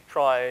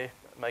try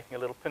making a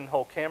little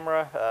pinhole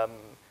camera.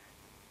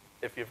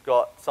 If you've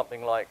got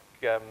something like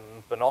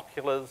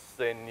binoculars,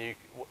 then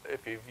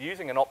if you're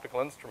using an optical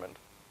instrument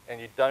and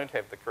you don't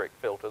have the correct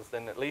filters,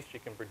 then at least you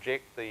can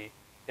project the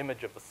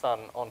image of the sun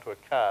onto a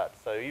card.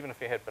 So even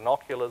if you had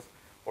binoculars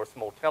or a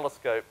small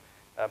telescope,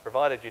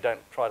 provided you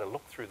don't try to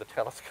look through the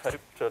telescope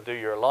to do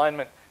your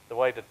alignment, the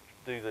way to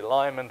do the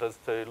alignment is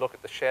to look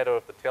at the shadow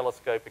of the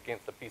telescope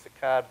against a piece of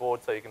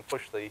cardboard, so you can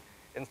push the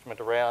instrument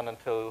around and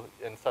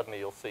suddenly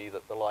you'll see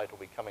that the light will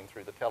be coming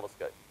through the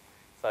telescope.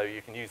 So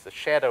you can use the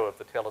shadow of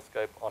the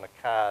telescope on a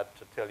card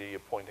to tell you you're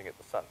pointing at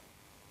the sun.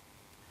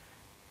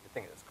 You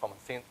think it's common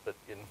sense, but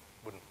you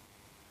wouldn't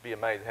be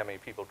amazed how many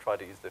people try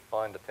to use their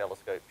finder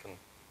telescopes and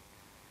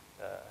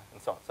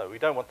so on. So we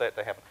don't want that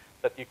to happen.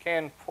 But you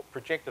can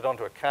project it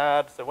onto a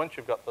card. So once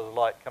you've got the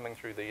light coming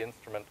through the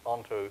instrument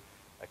onto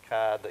a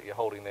card that you're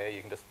holding there,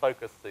 you can just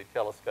focus the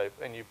telescope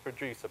and you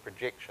produce a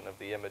projection of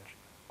the image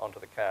onto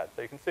the card.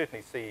 So you can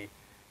certainly see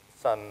the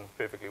sun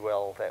perfectly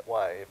well that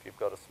way if you've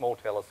got a small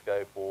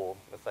telescope or,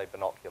 let's say,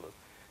 binoculars.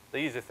 The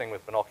easiest thing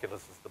with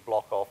binoculars is to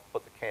block off,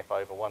 put the cap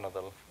over one of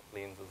the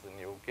lenses, and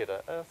you'll get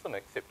an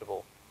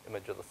acceptable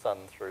image of the sun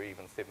through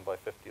even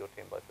 7x50 or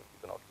 10x50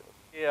 binoculars.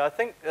 Yeah, I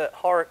think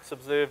Horrocks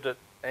observed it,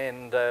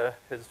 and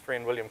his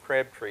friend William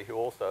Crabtree, who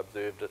also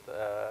observed it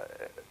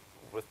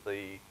with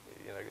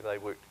they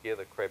worked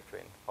together, Crabtree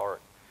and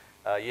Horrocks.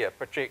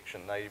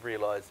 Projection. They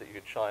realised that you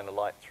could shine a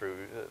light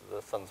through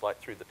the sun's light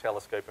through the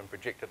telescope and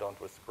project it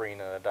onto a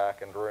screen in a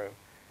darkened room.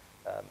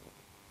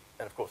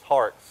 And of course,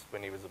 Horrocks,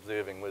 when he was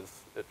observing,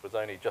 it was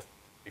only just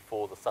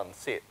before the sun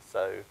set,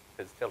 so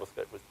his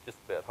telescope was just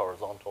about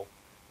horizontal,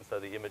 and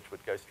so the image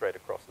would go straight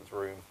across his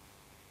room,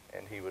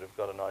 and he would have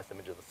got a nice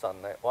image of the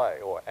sun that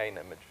way, or an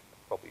image,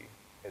 probably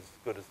as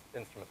good as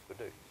instruments would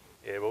do.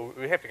 Yeah, well,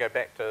 we have to go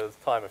back to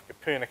the time of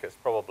Copernicus,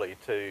 probably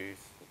to,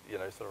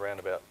 sort of around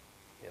about,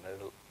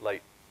 the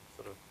late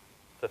sort of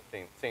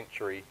 15th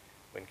century,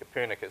 when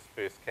Copernicus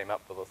first came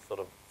up with a sort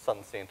of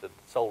sun-centered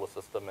solar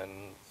system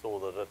and saw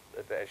that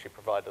it actually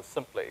provided a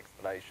simpler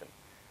explanation,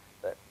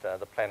 that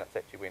the planets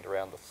actually went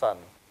around the sun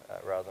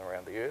rather than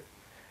around the Earth.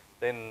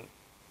 Then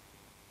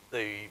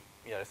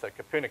so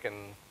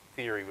Copernican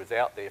theory was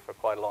out there for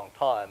quite a long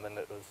time, and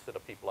it was sort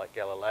of people like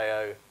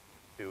Galileo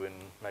who in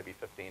maybe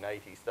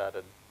 1580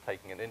 started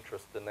taking an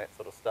interest in that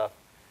sort of stuff.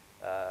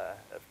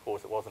 Of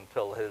course, it wasn't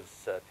until his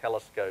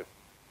telescope,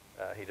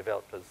 he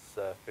developed his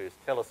first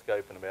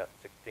telescope in about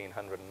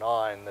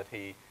 1609, that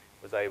he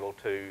was able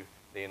to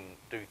then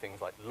do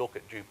things like look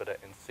at Jupiter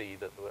and see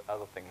that there were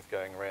other things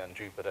going around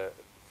Jupiter.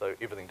 So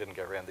everything didn't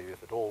go around the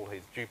Earth at all.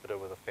 Here's Jupiter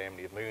with a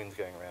family of moons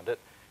going around it.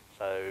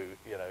 So,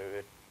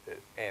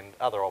 and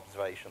other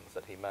observations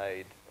that he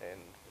made, and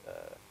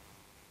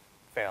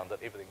found that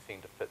everything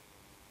seemed to fit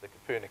the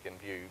Copernican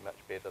view much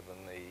better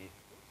than the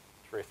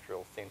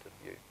terrestrial centered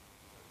view.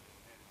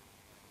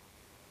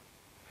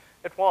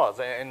 It was,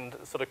 and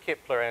sort of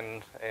Kepler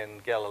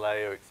and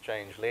Galileo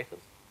exchanged letters.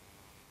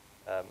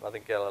 I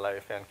think Galileo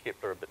found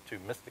Kepler a bit too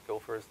mystical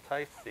for his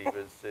taste. He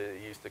was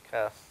used to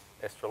cast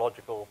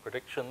astrological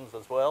predictions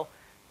as well,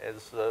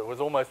 as was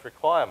almost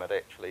requirement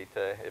actually,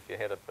 to if you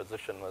had a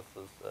position with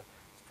as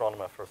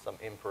astronomer for some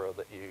emperor,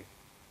 that you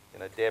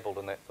dabbled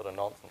in that sort of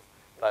nonsense.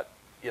 But,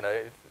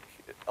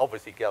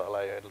 obviously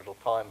Galileo had little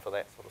time for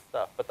that sort of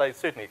stuff. But they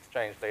certainly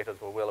exchanged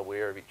letters, were well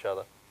aware of each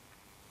other.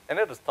 And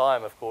at his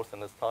time, of course,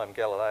 in his time,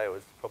 Galileo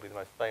was probably the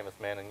most famous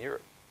man in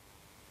Europe.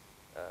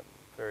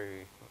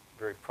 Very,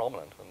 very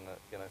prominent,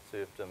 and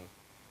served him,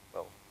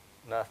 well,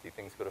 nasty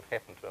things could have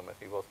happened to him if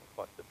he wasn't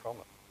quite so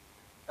prominent.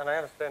 And I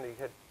understand he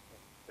had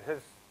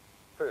his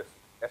first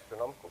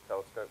astronomical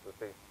telescope was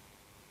the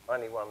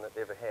only one that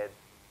ever had,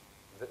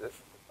 the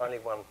only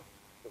one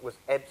that was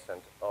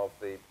absent of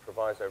the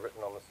proviso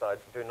written on the side,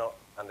 do not,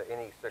 under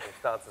any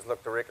circumstances,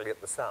 look directly at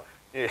the sun.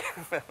 Yeah.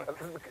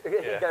 He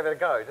gave it a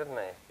go, didn't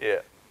he? Yeah,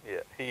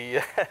 yeah. He,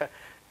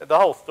 the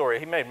whole story,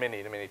 he made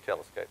many, many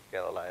telescopes,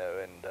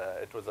 Galileo, and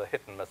it was a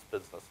hit and miss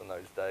business in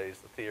those days.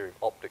 The theory of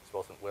optics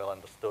wasn't well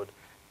understood.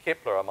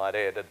 Kepler, I might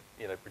add,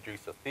 had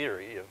produced a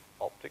theory of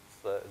optics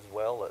as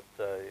well.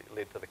 It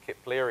led to the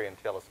Keplerian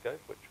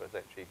telescope, which was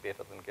actually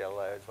better than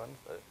Galileo's one,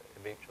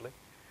 eventually.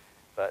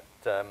 But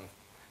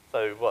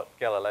so what?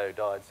 Galileo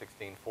died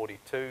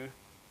 1642,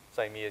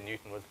 same year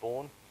Newton was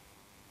born.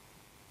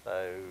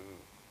 So,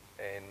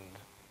 and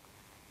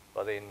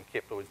by then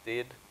Kepler was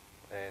dead,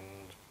 and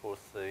of course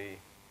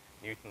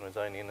Newton was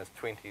only in his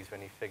 20s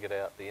when he figured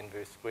out the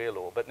inverse square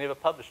law, but never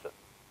published it.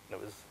 And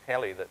it was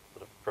Halley that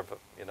sort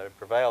of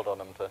prevailed on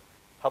him to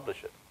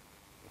publish it.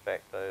 In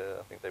fact,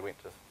 I think he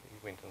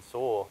went and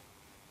saw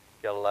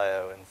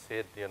Galileo and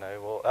said,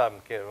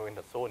 went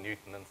and saw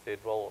Newton and said,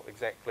 well,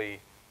 exactly,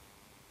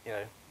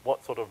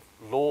 what sort of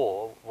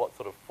law, what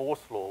sort of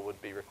force law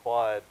would be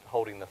required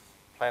holding the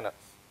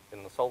planets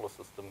in the solar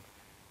system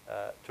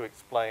to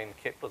explain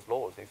Kepler's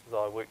laws. And he says,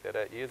 I worked that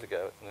out years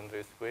ago, it's an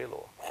inverse square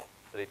law.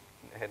 But he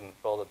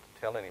hadn't bothered to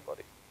tell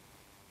anybody.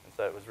 And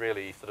so it was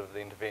really sort of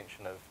the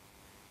intervention of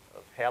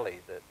Halley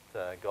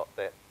that got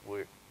that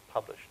work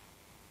published.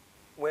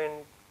 When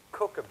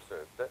Cook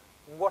observed it,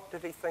 what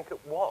did he think it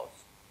was?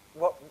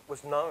 What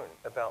was known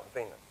about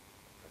Venus?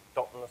 A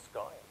dot in the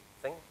sky,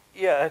 a thing?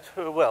 Yeah,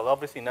 well,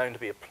 obviously known to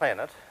be a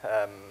planet.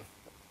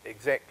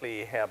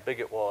 Exactly how big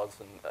it was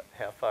and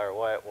how far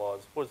away it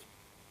was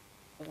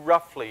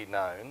roughly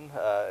known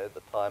at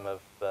the time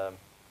of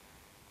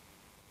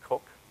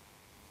Cook.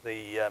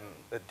 It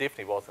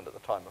definitely wasn't at the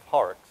time of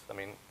Horrocks. I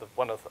mean,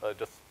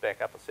 just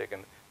back up a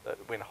second.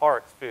 When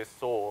Horrocks first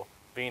saw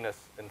Venus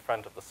in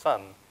front of the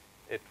sun,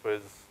 it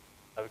was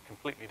a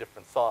completely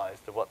different size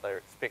to what they were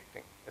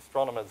expecting.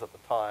 Astronomers at the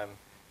time,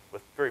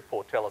 with very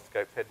poor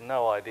telescopes, had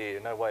no idea,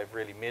 no way of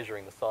really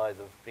measuring the size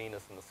of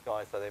Venus in the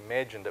sky, so they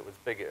imagined it was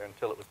bigger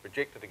until it was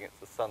projected against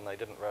the sun. They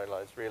didn't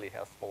realize really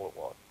how small it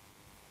was.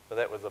 So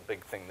that was a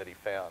big thing that he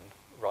found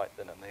right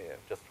then and there,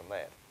 just from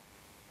that.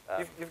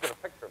 You've got a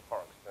picture of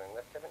Horrocks doing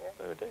this, haven't you?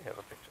 So we do have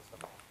a picture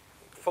somewhere.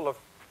 Full of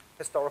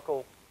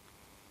historical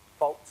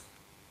faults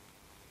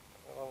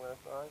along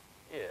those lines?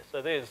 Yeah,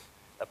 so there's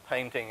a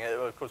painting.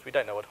 Of course, we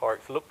don't know what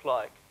Horrocks looked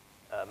like.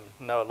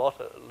 Know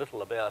a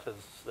little about his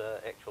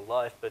actual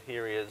life, but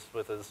here he is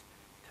with his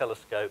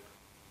telescope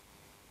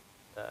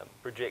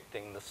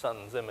projecting the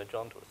sun's image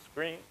onto a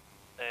screen,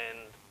 and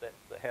that's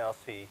the house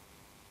he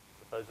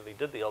supposedly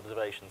did the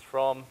observations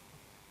from.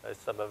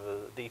 Some of the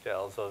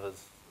details of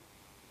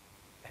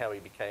how he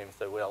became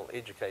so well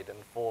educated and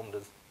informed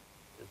is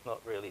not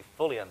really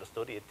fully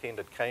understood. He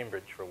attended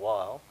Cambridge for a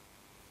while,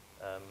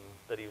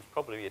 but he was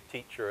probably a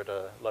teacher at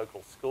a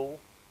local school.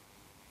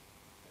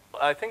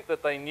 I think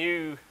that they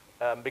knew,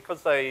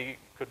 because they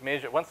could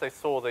measure, once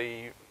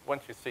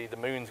you see the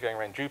moons going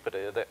around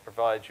Jupiter, that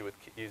provides you with,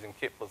 using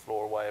Kepler's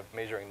law, a way of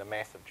measuring the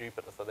mass of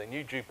Jupiter. So they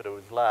knew Jupiter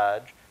was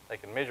large, they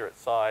could measure its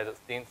size, its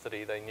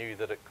density, they knew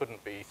that it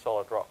couldn't be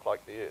solid rock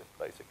like the Earth,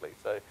 basically.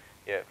 So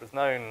yeah, it was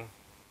known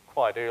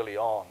quite early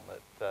on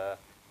that,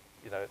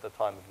 at the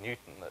time of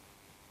Newton, that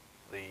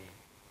the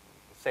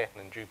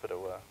Saturn and Jupiter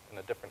were in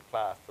a different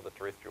class to the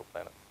terrestrial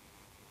planets.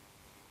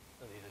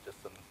 And these are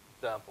just some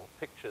example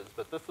pictures,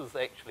 but this is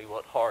actually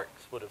what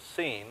Horrocks would have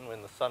seen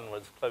when the sun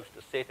was close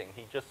to setting.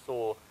 He just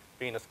saw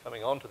Venus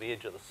coming onto the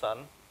edge of the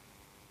sun.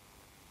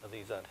 Now,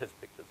 these aren't his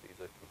pictures,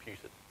 these are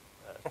computed.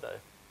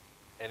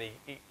 And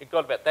he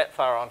got about that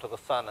far onto the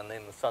sun, and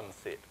then the sun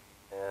set.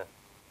 Yeah.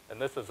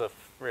 And this is a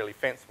really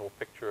fanciful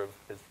picture of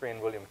his friend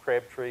William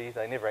Crabtree.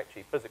 They never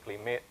actually physically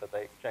met, but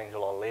they exchanged a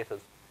lot of letters.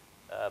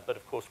 But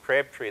of course,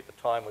 Crabtree at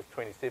the time was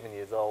 27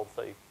 years old,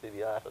 so you can see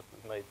the artist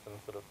has made some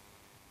sort of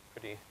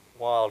pretty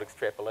wild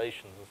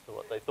extrapolations as to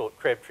what they thought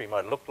Crabtree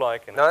might look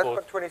like. And no, of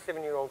that's course, what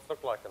 27-year-olds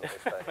look like in those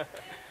days.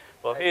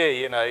 well, here,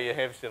 you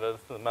have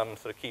the mum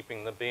sort of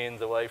keeping the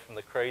bairns away from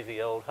the crazy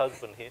old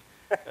husband here.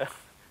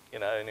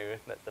 And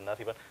that's a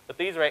nutty one. But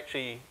these are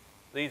actually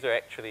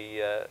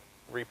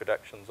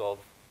reproductions of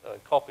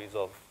copies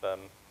of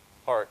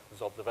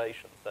Horrocks'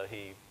 observations. So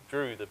he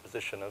drew the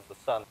position of the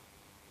sun.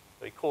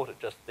 So he caught it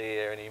just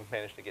there, and he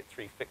managed to get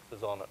 3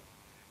 fixes on it.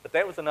 But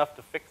that was enough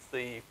to fix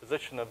the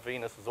position of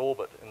Venus's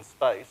orbit in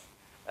space.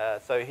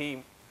 So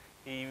he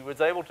was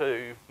able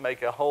to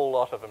make a whole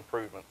lot of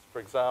improvements. For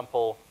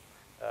example,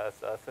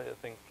 so I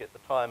think at the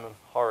time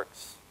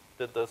Horrocks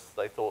did this,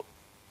 a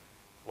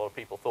lot of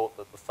people thought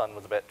that the sun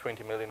was about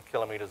 20 million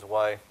kilometres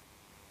away.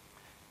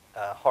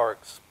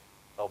 Horrocks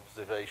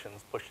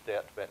observations pushed it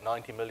out to about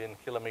 90 million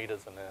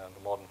kilometres, and now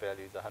the modern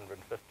value is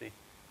 150.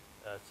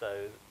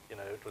 So, you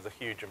know, it was a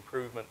huge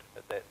improvement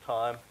at that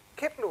time.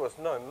 Kepler was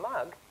no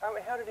mug. I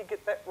mean, how did he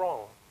get that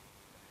wrong?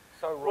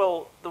 So wrong.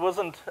 Well, there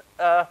wasn't,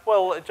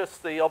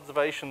 just the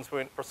observations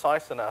weren't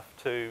precise enough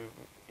to,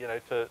 you know,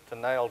 to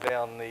nail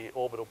down the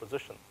orbital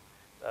position.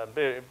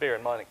 Bear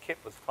in mind, at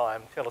Kepler's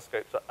time,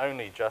 telescopes are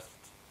only just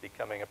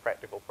becoming a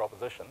practical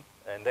proposition,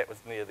 and that was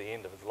near the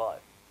end of his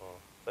life.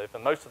 So for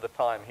most of the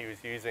time, he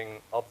was using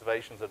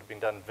observations that had been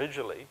done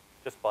visually,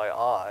 just by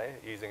eye,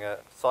 using a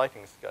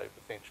sighting scope,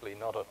 essentially,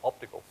 not an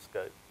optical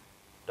scope,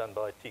 done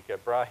by Tycho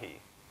Brahe,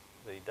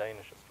 the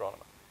Danish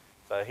astronomer.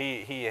 So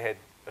he had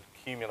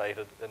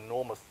accumulated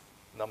enormous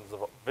numbers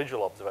of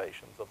visual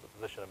observations of the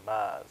position of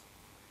Mars.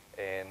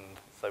 And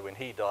so when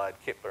he died,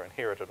 Kepler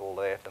inherited all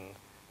that, and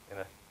in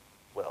a,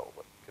 well,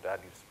 what could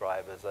hardly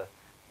describe as a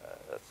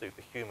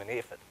superhuman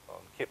effort on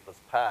Kepler's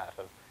part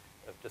of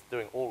just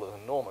doing all the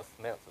enormous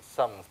amounts of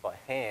sums by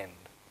hand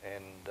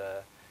and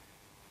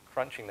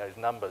crunching those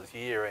numbers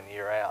year in,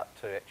 year out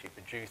to actually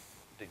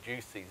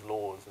deduce these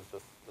laws is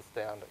just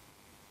astounding.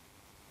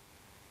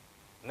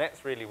 And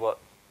that's really what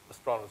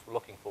astronomers were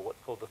looking for, what's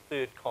called the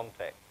third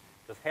contact.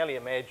 Because Halley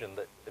imagined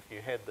that if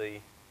you had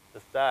this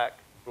dark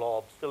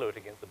blob silhouette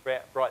against a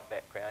bright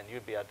background,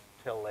 you'd be able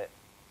to tell that,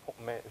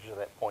 measure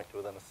that point to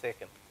within a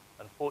second.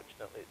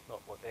 Unfortunately, it's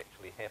not what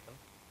actually happened.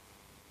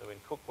 So when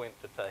Cook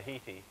went to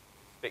Tahiti,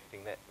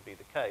 expecting that to be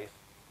the case,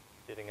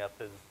 setting up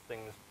his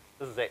things,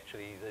 this is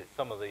actually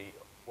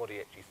what he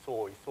actually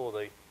saw. He saw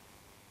the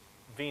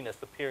Venus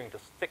appearing to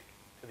stick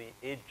to the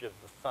edge of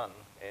the sun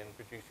and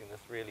producing this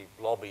really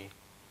blobby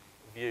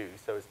view.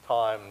 So his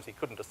times, he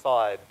couldn't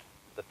decide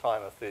the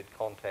time of third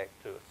contact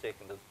to a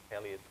second as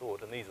Halley had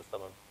thought, and these are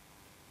some of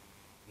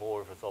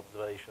more of his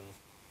observations.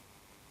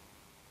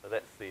 So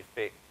that's the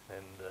effect.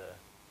 And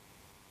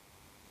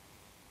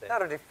how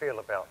did he feel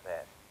about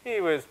that? He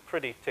was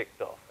pretty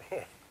ticked off.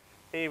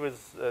 He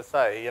was,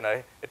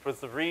 it was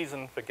the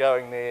reason for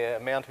going there,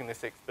 mounting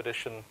this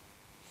expedition,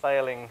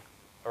 sailing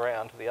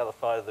around to the other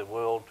side of the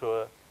world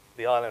to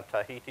the island of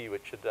Tahiti,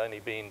 which had only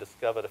been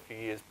discovered a few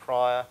years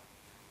prior.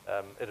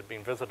 It had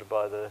been visited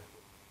by the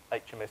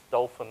HMS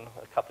Dolphin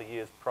a couple of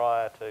years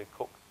prior to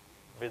Cook's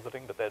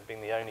visiting, but they'd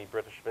been the only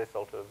British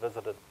vessel to have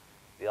visited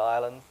the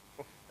islands.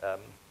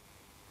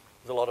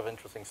 There's a lot of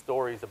interesting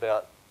stories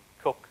about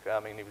Cook. I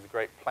mean, he was a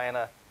great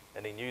planner,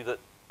 and he knew that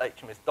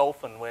HMS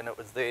Dolphin, when it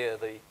was there,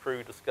 the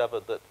crew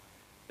discovered that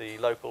the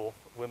local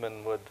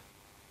women would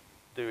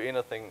do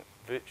anything,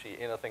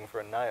 virtually anything for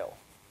a nail,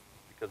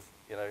 because,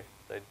 you know,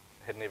 they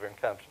had never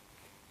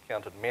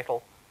encountered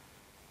metal.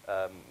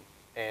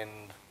 And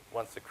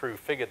once the crew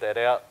figured that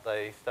out,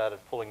 they started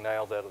pulling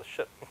nails out of the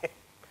ship.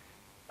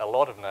 A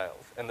lot of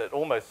nails, and it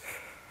almost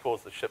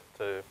caused the ship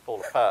to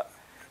fall apart.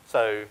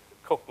 So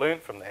Cook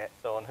learned from that.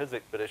 So on his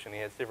expedition, he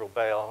had several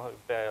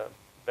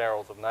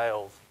barrels of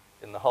nails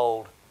in the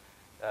hold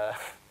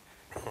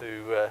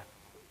to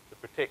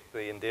protect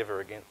the Endeavour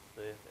against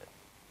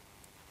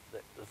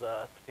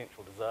that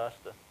potential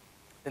disaster.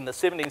 In the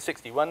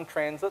 1761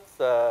 transits,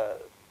 the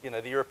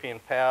European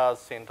powers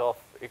sent off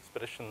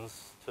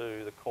expeditions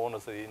to the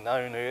corners of the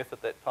known Earth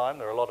at that time.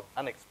 There were a lot of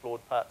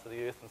unexplored parts of the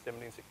Earth in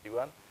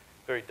 1761,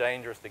 very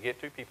dangerous to get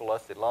to. People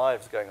lost their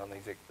lives going on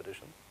these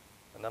expeditions.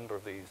 A number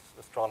of these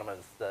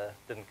astronomers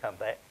didn't come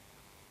back.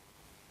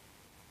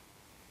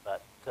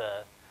 But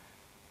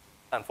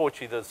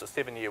unfortunately, there's a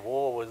 7-year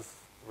war was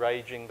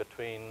raging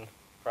between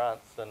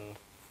France and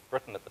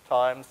Britain at the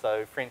time,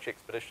 so French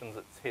expeditions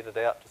that headed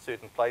out to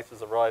certain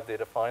places arrived there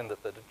to find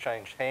that it had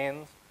changed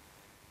hands,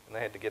 and they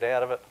had to get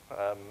out of it.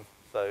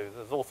 So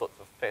there's all sorts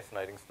of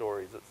fascinating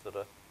stories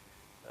that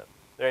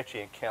they're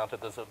actually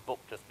encountered. There's a book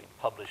just been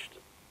published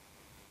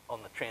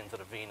on the transit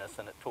of Venus,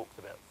 and it talks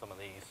about some of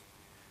these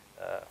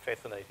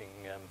fascinating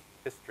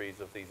histories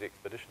of these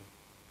expeditions.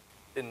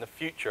 In the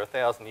future,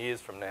 1,000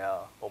 years from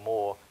now or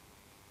more,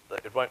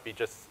 it won't be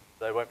just,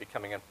 they won't be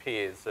coming in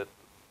pairs. That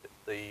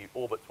the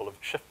orbits will have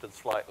shifted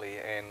slightly,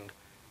 and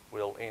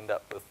we'll end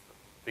up with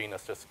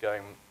Venus just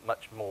going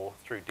much more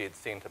through dead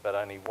centre, but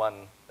only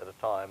one at a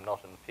time,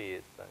 not in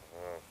pairs. So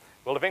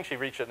we'll eventually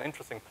reach an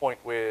interesting point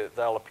where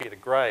they'll appear to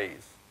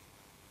graze.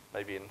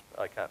 Maybe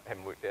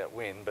haven't worked out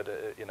when, but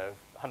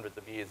hundreds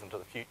of years into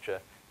the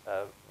future,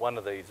 one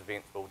of these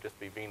events will just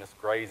be Venus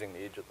grazing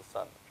the edge of the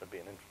sun, which would be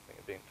an interesting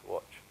event to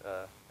watch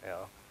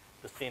our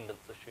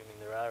descendants, assuming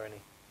there are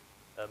any.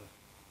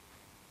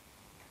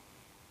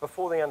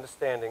 Before the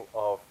understanding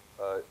of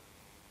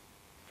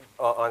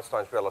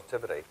Einstein's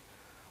relativity,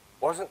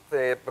 wasn't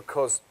there,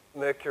 because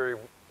Mercury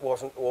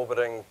wasn't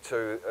orbiting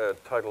to a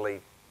totally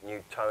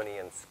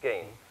Newtonian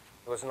scheme,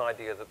 there was an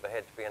idea that there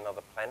had to be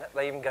another planet?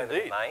 They even go to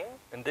the main?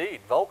 Indeed,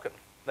 Vulcan.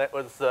 That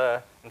was,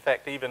 in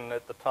fact, even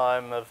at the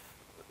time of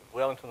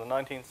well into the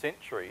 19th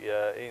century,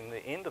 in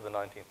the end of the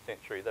 19th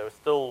century, they were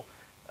still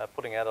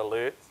putting out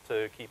alerts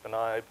to keep an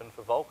eye open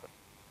for Vulcan.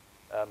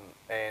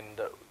 And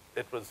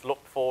it was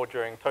looked for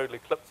during total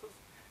eclipses.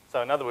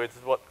 So in other words,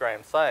 what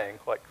Graeme's saying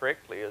quite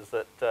correctly is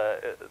that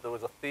there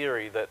was a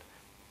theory that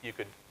you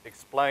could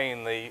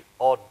explain the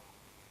odd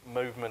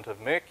movement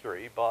of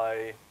Mercury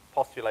by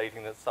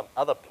postulating that some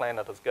other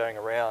planet is going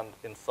around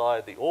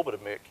inside the orbit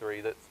of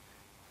Mercury that's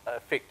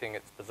affecting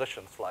its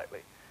position slightly.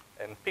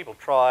 And people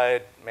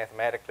tried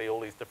mathematically all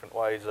these different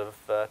ways of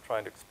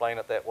trying to explain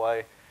it that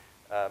way.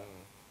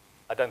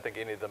 I don't think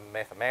any of the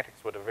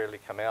mathematics would have really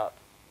come out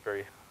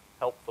very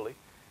helpfully,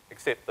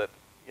 except that,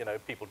 you know,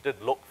 people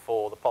did look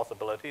for the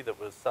possibility that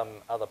was some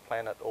other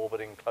planet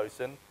orbiting close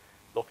in,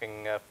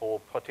 looking for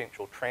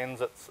potential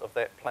transits of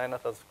that planet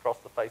as across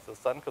the face of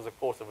the sun, because of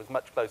course if it was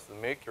much closer to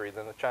Mercury,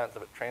 then the chance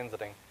of it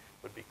transiting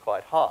would be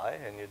quite high,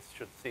 and you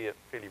should see it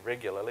fairly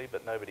regularly,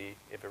 but nobody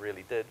ever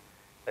really did.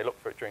 They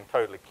looked for it during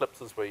total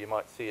eclipses where you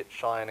might see it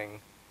shining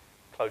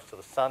close to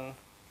the sun.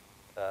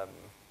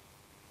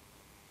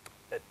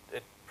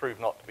 It proved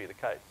not to be the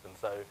case, and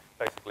so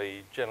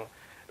basically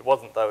it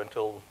wasn't though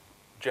until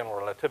general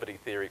relativity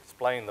theory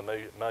explained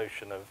the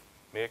motion of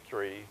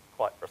Mercury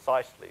quite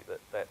precisely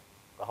that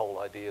the whole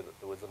idea that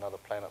there was another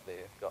planet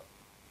there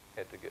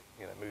had to get,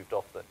 you know, moved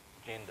off the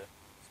agenda.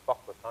 Spock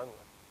was homeless.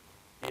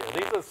 Yeah,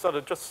 these are sort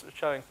of just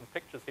showing some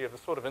pictures here of the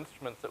sort of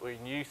instruments that were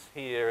in use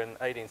here in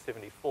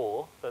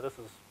 1874. So this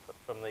is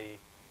from the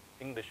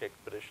English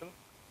expedition.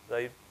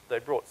 They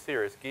brought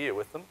serious gear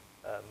with them,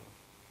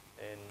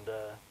 and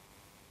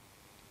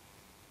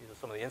these are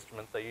some of the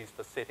instruments they used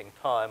for setting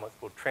time, what's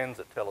called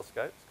transit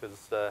telescopes,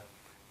 because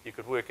you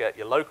could work out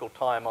your local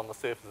time on the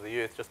surface of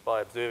the Earth just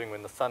by observing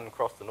when the sun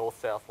crossed the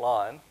north-south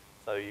line.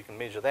 So you can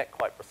measure that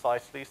quite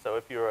precisely. So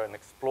if you're an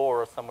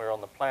explorer somewhere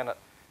on the planet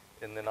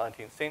in the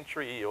 19th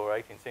century or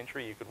 18th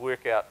century, you could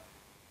work out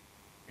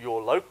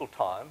your local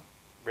time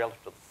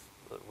relative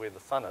to where the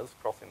sun is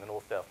crossing the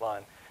north-south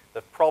line.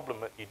 The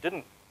problem that you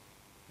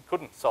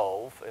couldn't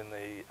solve in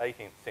the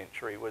 18th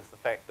century was the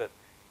fact that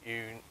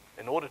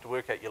in order to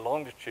work out your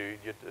longitude,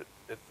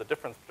 it's the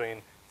difference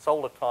between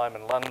solar time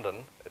in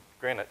London at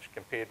Greenwich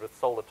compared with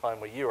solar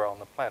time where you are on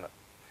the planet.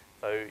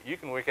 So you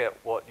can work out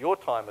what your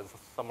time is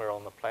somewhere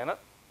on the planet,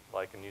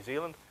 like in New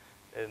Zealand,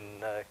 in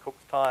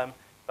Cook's time,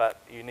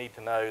 but you need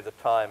to know the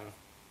time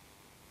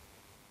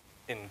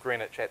in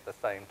Greenwich at the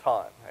same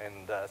time.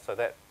 And so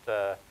that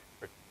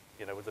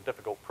was a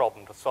difficult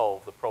problem to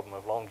solve, the problem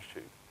of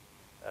longitude.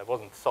 It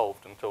wasn't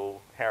solved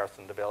until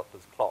Harrison developed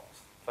his clocks,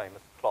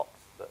 famous clocks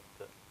that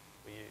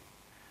we use.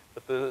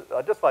 But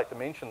I'd just like to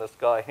mention this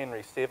guy,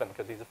 Henry Seven,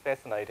 because he's a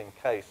fascinating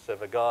case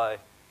of a guy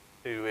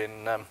who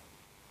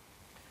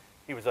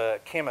he was a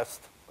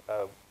chemist,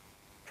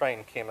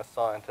 trained chemist,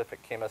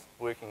 scientific chemist,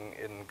 working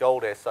in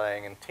gold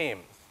assaying in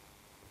Thames,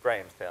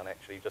 Grahamstown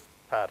actually, just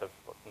part of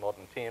what's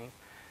modern Thames.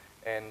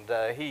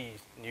 And he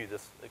knew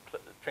this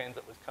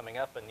transit was coming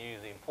up and knew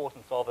the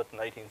importance of it in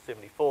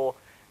 1874.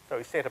 So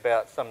he set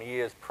about some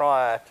years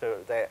prior to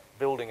that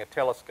building a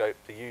telescope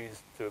to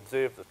use to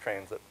observe the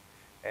transit.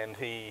 And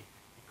he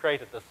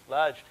created this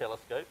large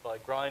telescope by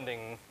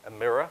grinding a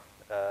mirror,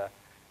 a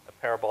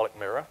parabolic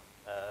mirror,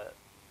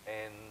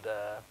 and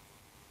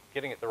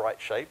getting it the right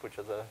shape, which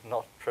is a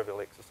not trivial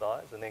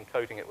exercise, and then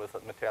coating it with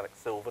metallic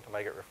silver to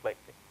make it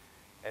reflecting.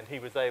 And he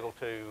was able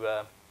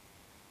to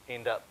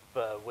end up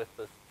with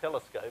this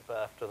telescope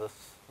after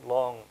this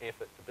long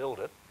effort to build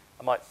it.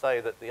 I might say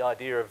that the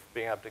idea of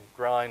being able to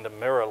grind a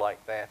mirror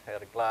like that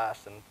out of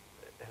glass, and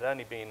it had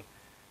only been,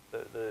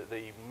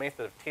 the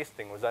method of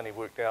testing was only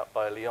worked out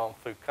by Léon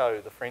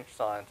Foucault, the French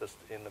scientist,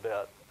 in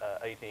about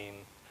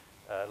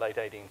late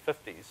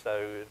 1850s.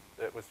 So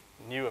it was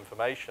new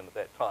information at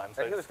that time.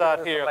 So he was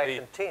start giving here this at a lash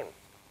the in Thames.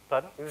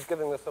 Pardon? He was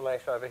giving this a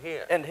lash over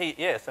here. And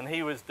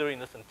he was doing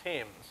this in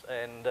Thames,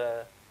 and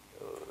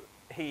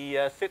he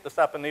set this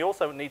up, and he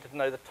also needed to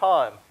know the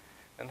time.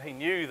 And he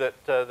knew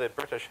that the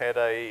British had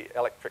a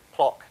electric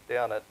clock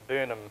down at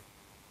Burnham,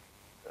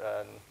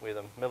 where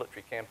the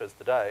military camp is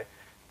today.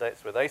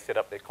 That's where they set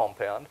up their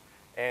compound.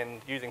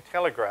 And using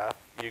telegraph,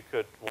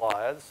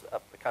 wires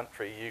up the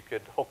country, you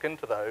could hook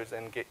into those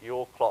and get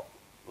your clock,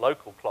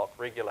 local clock,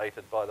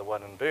 regulated by the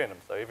one in Burnham.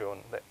 So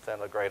that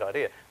sounded a great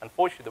idea.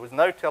 Unfortunately, there was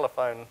no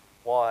telephone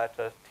wire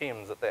to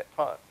Thames at that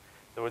time.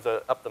 There was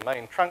up the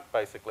main trunk,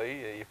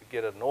 basically. You could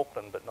get it in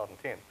Auckland, but not in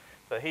Thames.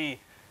 So he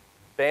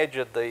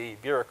badgered the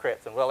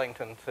bureaucrats in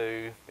Wellington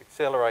to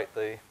accelerate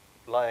the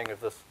laying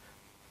of this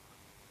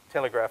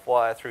telegraph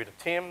wire through to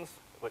Thames,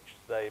 which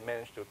they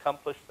managed to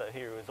accomplish. So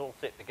here he was all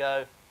set to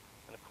go.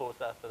 And of course,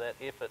 after that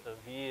effort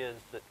of years,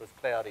 it was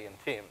cloudy in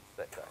Thames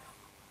that day.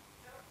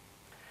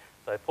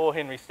 So poor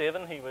Henry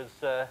Seven,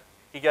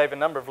 he gave a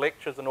number of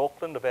lectures in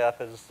Auckland about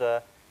his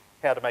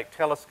how to make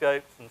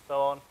telescopes and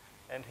so on.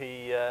 And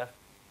he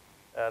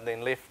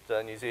then left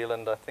New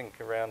Zealand, I think,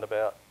 around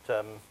about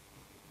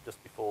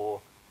just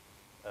before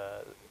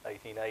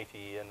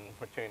 1880, and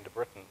returned to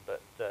Britain.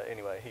 But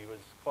anyway, he was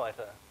quite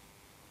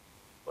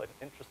an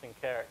interesting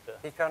character.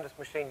 He found his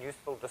machine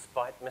useful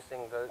despite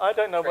missing the... I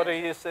don't know what he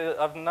used.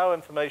 I've no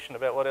information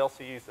about what else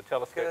he used the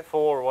telescope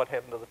for or what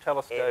happened to the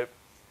telescope.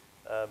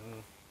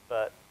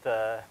 But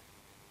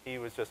he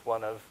was just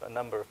one of a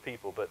number of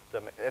people. But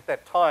at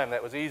that time,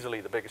 that was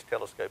easily the biggest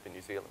telescope in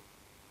New Zealand.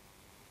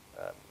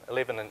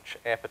 11-inch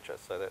aperture,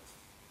 so that's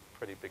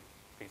pretty big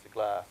piece of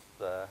glass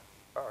for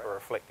a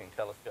reflecting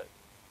telescope.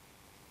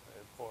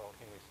 Poor old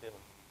Henry VII.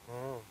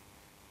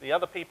 The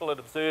other people that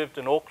observed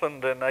in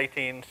Auckland in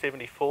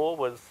 1874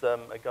 was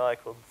a guy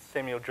called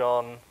Samuel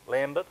John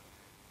Lambert,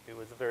 who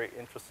was a very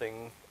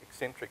interesting,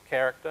 eccentric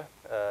character,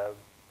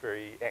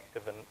 very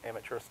active in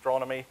amateur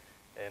astronomy,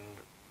 and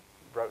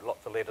wrote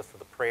lots of letters to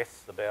the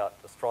press about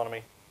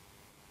astronomy.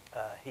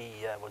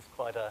 He was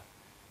quite a...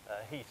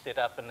 he set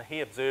up and he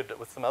observed it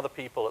with some other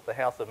people at the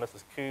house of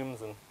Mrs.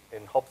 Coombs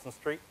in Hobson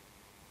Street,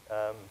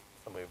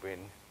 somewhere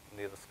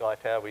near the Sky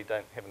Tower. We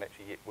haven't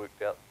actually yet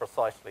worked out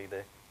precisely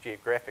the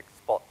geographic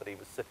spot that he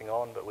was sitting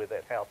on, but where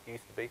that house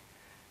used to be.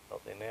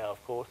 Not there now,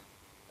 of course.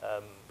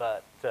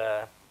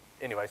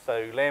 Anyway,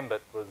 so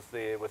Lambert was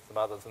there with some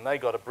others, and they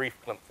got a brief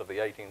glimpse of the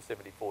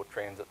 1874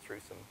 transit through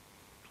some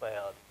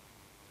cloud.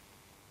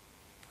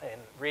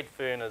 And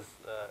Redfern, as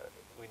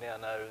we now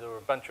know, there were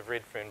a bunch of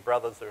Redfern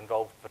brothers that were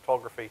involved in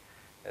photography.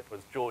 That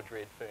was George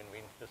Redfern we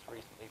just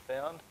recently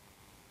found.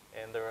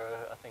 And there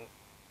are, I think,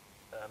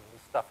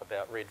 stuff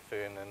about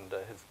Redfern and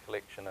his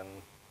collection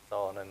and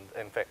so on. And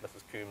in fact,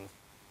 Mrs. Coombs'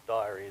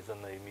 diary is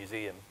in the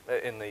museum,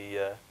 in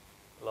the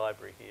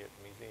library here at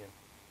the museum.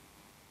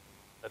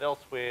 But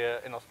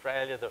elsewhere in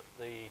Australia,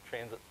 the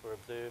transits were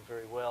observed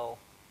very well.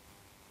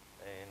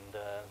 And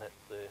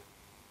you can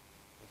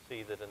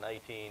see that in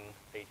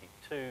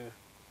 1882,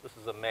 this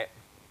is a map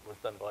that was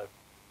done by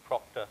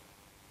Proctor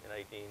in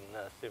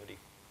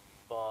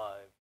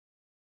 1875.